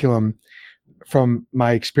this curriculum from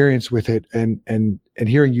my experience with it and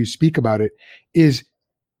hearing you speak about it is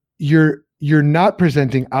you're not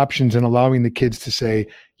presenting options and allowing the kids to say,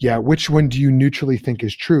 yeah, which one do you neutrally think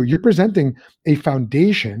is true? You're presenting a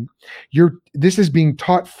foundation. This is being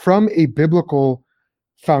taught from a biblical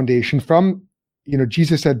foundation, from, you know,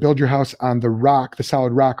 Jesus said, build your house on the rock, the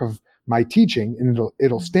solid rock of my teaching, and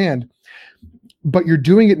it'll stand. But you're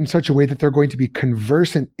doing it in such a way that they're going to be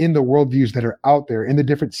conversant in the worldviews that are out there, in the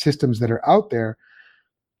different systems that are out there,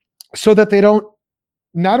 so that they don't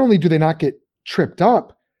not only do they not get tripped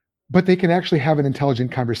up, but they can actually have an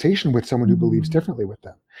intelligent conversation with someone who believes differently with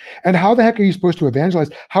them. And how the heck are you supposed to evangelize?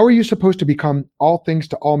 How are you supposed to become all things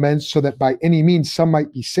to all men so that by any means some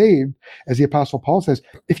might be saved, as the Apostle Paul says,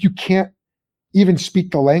 if you can't even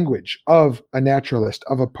speak the language of a naturalist,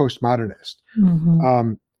 of a postmodernist?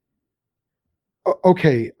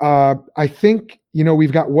 Okay, I think,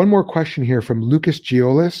 we've got one more question here from Lucas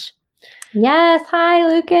Giolis. Yes, hi,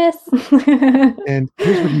 Lucas. And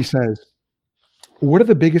here's what he says. What are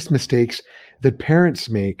the biggest mistakes that parents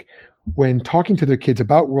make when talking to their kids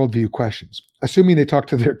about worldview questions, assuming they talk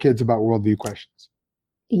to their kids about worldview questions?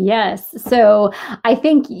 Yes. So I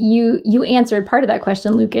think you answered part of that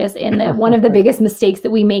question, Lucas, in that one of the biggest mistakes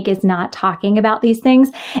that we make is not talking about these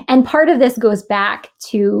things. And part of this goes back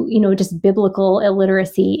to, just biblical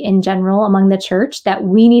illiteracy in general among the church, that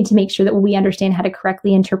we need to make sure that we understand how to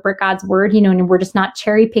correctly interpret God's word, and we're just not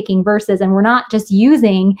cherry picking verses, and we're not just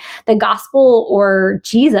using the gospel or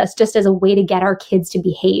Jesus just as a way to get our kids to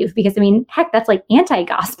behave. Because heck, that's like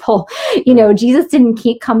anti-gospel. Jesus didn't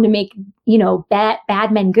come to make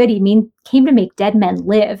bad men good. He came to make dead men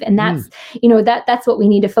live. And that's, that's what we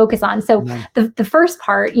need to focus on. So the first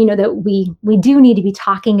part, that we do need to be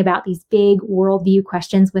talking about these big worldview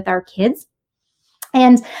questions with our kids.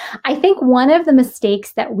 And I think one of the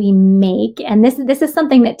mistakes that we make, and this is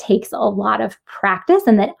something that takes a lot of practice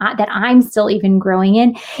and that I'm still even growing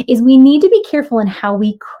in, is we need to be careful in how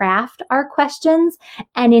we craft our questions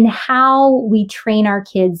and in how we train our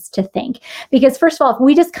kids to think. Because first of all, if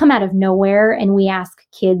we just come out of nowhere and we ask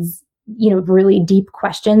kids really deep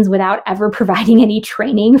questions without ever providing any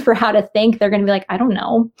training for how to think, they're going to be like, I don't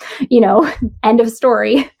know, end of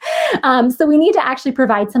story. So we need to actually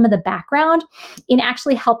provide some of the background in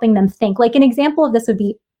actually helping them think. Like an example of this would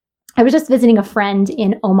be, I was just visiting a friend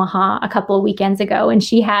in Omaha a couple of weekends ago, and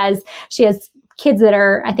she has kids that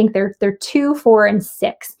are, I think they're 2, 4, and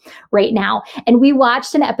 6 right now. And we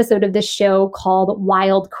watched an episode of this show called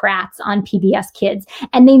Wild Kratts on PBS Kids.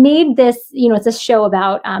 And they made this, it's a show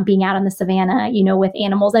about being out on the savannah, with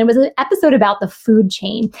animals. And it was an episode about the food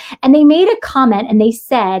chain. And they made a comment and they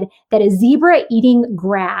said that a zebra eating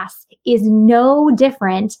grass is no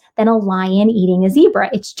different than a lion eating a zebra.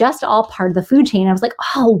 It's just all part of the food chain. And I was like,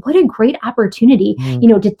 oh, what a great opportunity,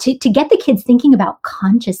 to get the kids thinking about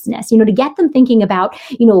consciousness, to get them thinking about,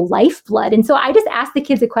 lifeblood. And so I just asked the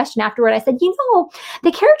kids a question afterward. I said,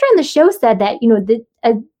 the character in the show said that,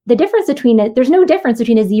 the difference between there's no difference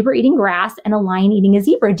between a zebra eating grass and a lion eating a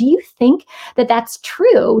zebra. Do you think that that's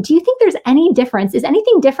true? Do you think there's any difference? Is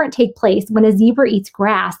anything different take place when a zebra eats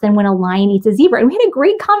grass than when a lion eats a zebra? And we had a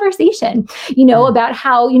great conversation, about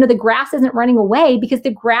how, the grass isn't running away because the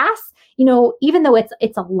grass, even though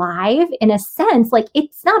it's alive in a sense, like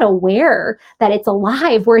it's not aware that it's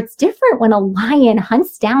alive, where it's different when a lion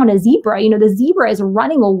hunts down a zebra. The zebra is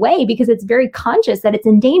running away because it's very conscious that it's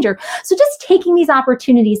in danger. So just taking these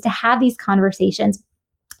opportunities to have these conversations.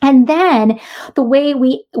 And then the way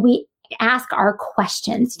we ask our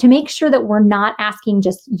questions, to make sure that we're not asking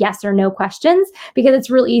just yes or no questions, because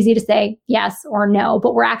it's real easy to say yes or no,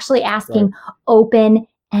 but we're actually asking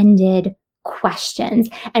open-ended questions.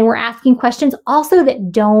 And we're asking questions also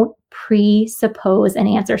that don't presuppose an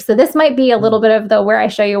answer. So this might be a little bit of where I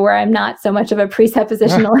show you where I'm not so much of a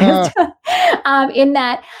presuppositionalist, in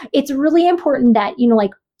that it's really important that,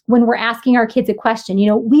 when we're asking our kids a question,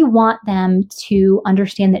 we want them to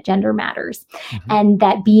understand that gender matters, and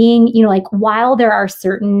that being, while there are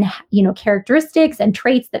certain, characteristics and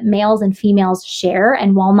traits that males and females share,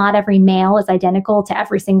 and while not every male is identical to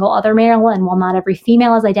every single other male, and while not every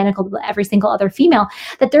female is identical to every single other female,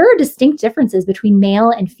 that there are distinct differences between male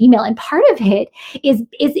and female. And part of it is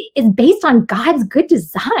based on God's good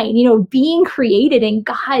design, being created in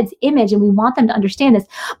God's image. And we want them to understand this.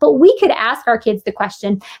 But we could ask our kids the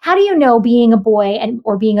question, how do you know being a boy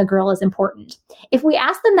or being a girl is important? If we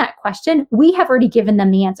ask them that question, we have already given them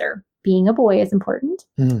the answer. Being a boy is important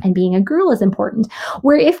and being a girl is important.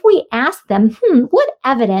 Where if we ask them, what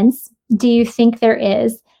evidence do you think there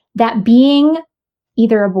is that being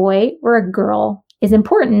either a boy or a girl is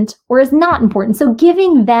important or is not important? So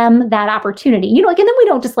giving them that opportunity, and then we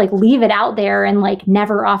don't just leave it out there and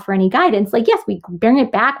never offer any guidance. Yes, we bring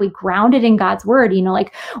it back, we ground it in God's word,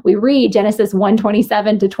 we read Genesis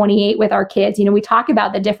 1:27-28 with our kids, we talk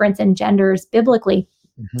about the difference in genders biblically.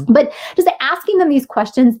 But just asking them these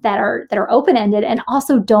questions that are open-ended and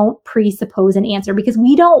also don't presuppose an answer, because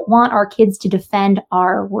we don't want our kids to defend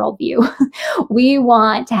our worldview. We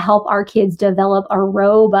want to help our kids develop a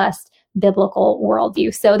robust biblical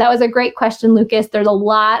worldview? So that was a great question, Lucas. There's a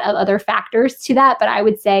lot of other factors to that, but I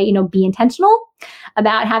would say, be intentional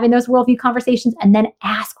about having those worldview conversations and then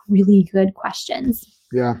ask really good questions.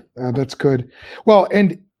 Yeah, that's good. Well,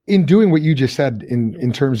 and in doing what you just said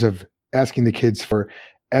in terms of asking the kids for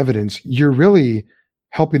evidence, you're really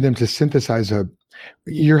helping them to synthesize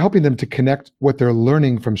you're helping them to connect what they're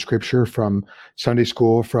learning from scripture, from Sunday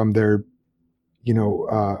school, from their,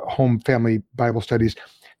 home family Bible studies,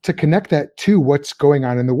 to connect that to what's going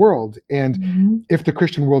on in the world. And if the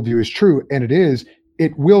Christian worldview is true, and it is,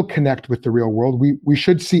 it will connect with the real world. We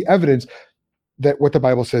should see evidence that what the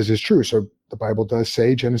Bible says is true. So the Bible does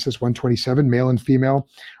say, Genesis 1:27, male and female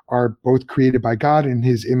are both created by God in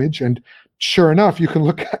his image. And sure enough, you can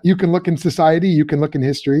look in society, you can look in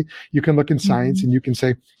history, you can look in science, and you can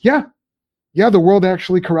say, yeah, the world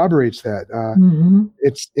actually corroborates that.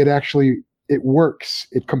 It works.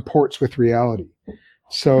 It comports with reality.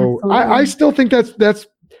 So I still think that's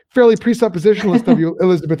fairly presuppositionalist of you,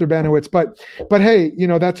 Elizabeth Urbanowicz, but hey,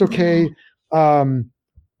 that's okay. Go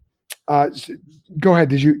ahead.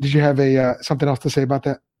 Did you have something else to say about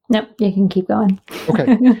that? Nope, you can keep going.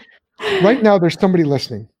 Okay. Right now there's somebody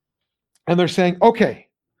listening and they're saying, okay,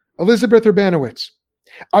 Elizabeth Urbanowicz,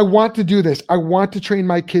 I want to do this. I want to train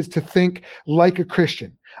my kids to think like a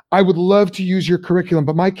Christian. I would love to use your curriculum,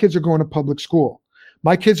 but my kids are going to public school.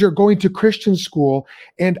 My kids are going to Christian school,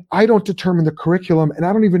 and I don't determine the curriculum, and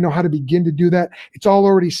I don't even know how to begin to do that. It's all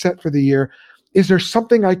already set for the year. Is there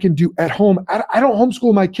something I can do at home? I don't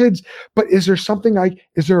homeschool my kids, but is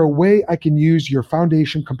there a way I can use your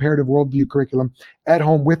Foundation Comparative Worldview curriculum at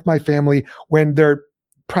home with my family when their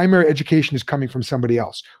primary education is coming from somebody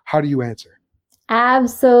else? How do you answer?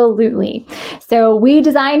 Absolutely. So we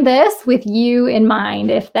designed this with you in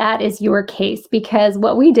mind, if that is your case, because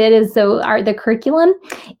what we did is the curriculum,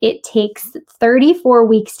 it takes 34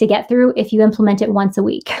 weeks to get through if you implement it once a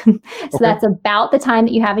week. That's about the time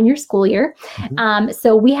that you have in your school year.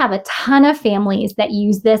 So we have a ton of families that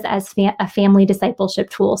use this as a family discipleship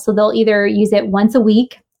tool. So they'll either use it once a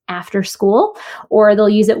week after school, or they'll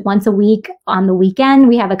use it once a week on the weekend.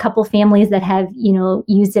 We have a couple families that have,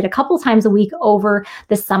 used it a couple times a week over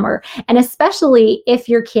the summer. And especially if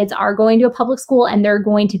your kids are going to a public school and they're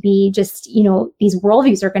going to be just, these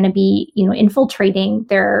worldviews are going to be, infiltrating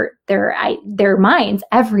their minds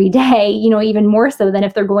every day, even more so than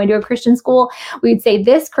if they're going to a Christian school. We'd say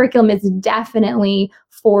this curriculum is definitely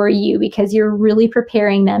for you because you're really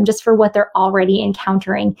preparing them just for what they're already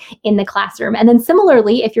encountering in the classroom. And then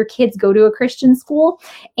similarly, if your kids go to a Christian school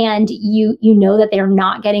and you know that they're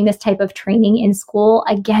not getting this type of training in school,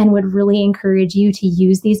 again, would really encourage you to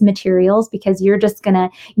use these materials because you're just going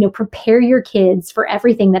to, prepare your kids for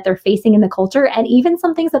everything that they're facing in the culture and even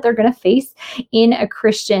some things that they're going to face in a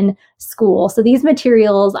Christian school. So these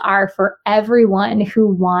materials are for everyone who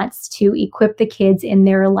wants to equip the kids in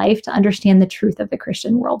their life to understand the truth of the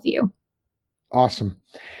Christian worldview. Awesome.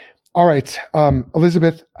 All right.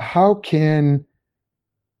 Elizabeth, how can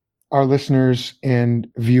our listeners and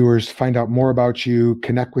viewers find out more about you,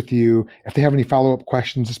 connect with you? If they have any follow-up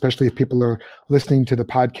questions, especially if people are listening to the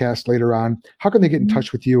podcast later on, how can they get in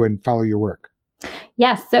touch with you and follow your work?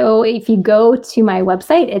 Yes. So if you go to my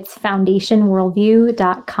website, it's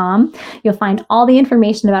foundationworldview.com. You'll find all the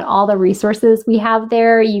information about all the resources we have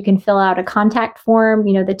there. You can fill out a contact form,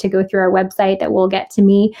 to go through our website that will get to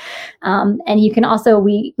me. And you can also,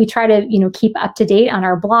 we try to, keep up to date on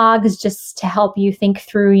our blogs just to help you think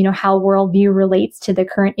through, how worldview relates to the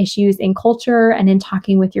current issues in culture and in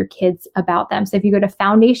talking with your kids about them. So if you go to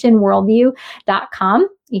foundationworldview.com,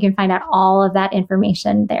 you can find out all of that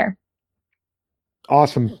information there.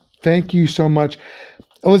 Awesome. Thank you so much.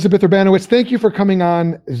 Elizabeth Urbanowicz, thank you for coming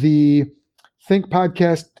on the Think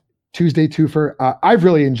Podcast Tuesday Twofer. I've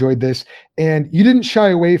really enjoyed this, and you didn't shy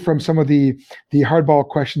away from some of the hardball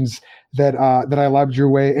questions that I lobbed your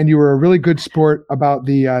way, and you were a really good sport about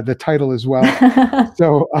the title as well.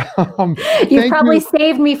 So you've probably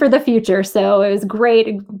saved me for the future. So it was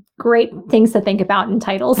great things to think about in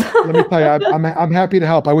titles. Let me tell you, I'm happy to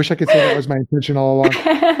help. I wish I could say that was my intention all along,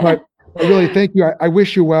 but really, thank you. I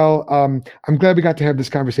wish you well. I'm glad we got to have this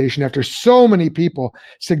conversation after so many people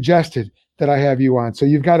suggested that I have you on. So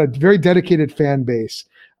you've got a very dedicated fan base.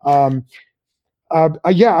 I want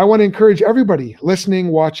to encourage everybody listening,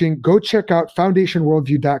 watching, go check out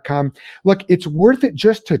foundationworldview.com. Look, it's worth it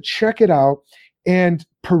just to check it out and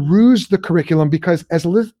peruse the curriculum because as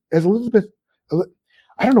Elizabeth,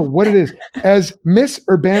 I don't know what it is, as Miss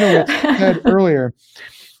Urbanowicz said earlier,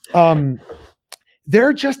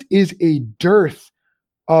 there just is a dearth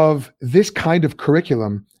of this kind of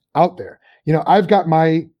curriculum out there. I've got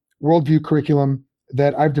my worldview curriculum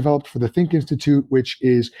that I've developed for the Think Institute, which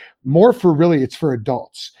is more for it's for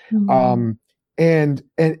adults. But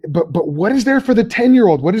what is there for the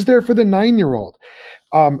 10-year-old? What is there for the 9-year-old?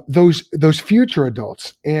 Those future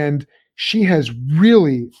adults. And she has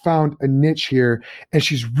really found a niche here, and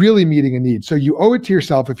she's really meeting a need. So you owe it to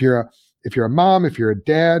yourself if you're a mom, if you're a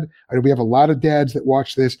dad. I know we have a lot of dads that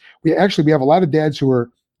watch this. We have a lot of dads who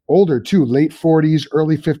are older too, late 40s,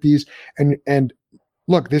 early 50s. And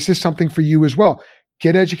look, this is something for you as well.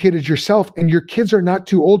 Get educated yourself, and your kids are not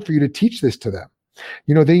too old for you to teach this to them.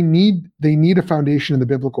 They need a foundation in the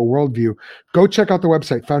biblical worldview. Go check out the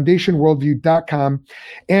website, foundationworldview.com.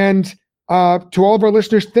 And to all of our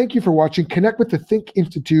listeners, thank you for watching. Connect with the Think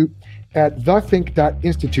Institute at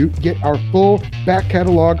thethink.institute. Get our full back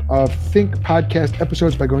catalog of Think podcast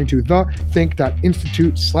episodes by going to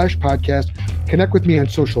thethink.institute/podcast. Connect with me on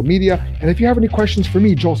social media. And if you have any questions for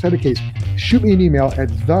me, Joel Settecase, shoot me an email at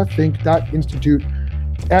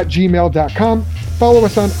thethink.institute@gmail.com. Follow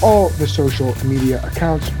us on all the social media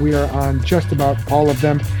accounts. We are on just about all of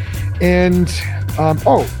them. And, I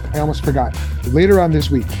almost forgot. Later on this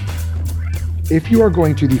week, if you are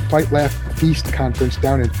going to the Fight, Laugh, Feast conference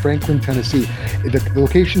down in Franklin, Tennessee, the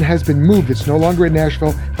location has been moved. It's no longer in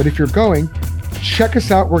Nashville, but if you're going, check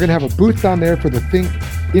us out. We're going to have a booth down there for the Think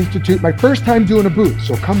Institute. My first time doing a booth,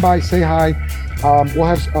 so come by, say hi. We'll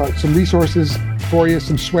have some resources for you,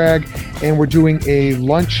 some swag, and we're doing a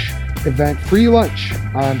lunch event, free lunch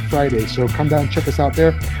on Friday. So come down, check us out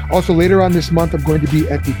there. Also, later on this month, I'm going to be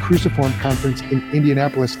at the Cruciform Conference in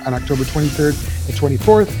Indianapolis on October 23rd and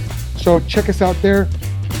 24th. So check us out there.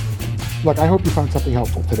 Look, I hope you found something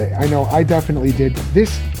helpful today. I know I definitely did.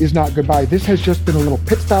 This is not goodbye. This has just been a little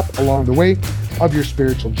pit stop along the way of your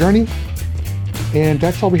spiritual journey. And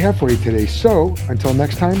that's all we have for you today. So until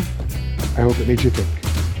next time, I hope it made you think.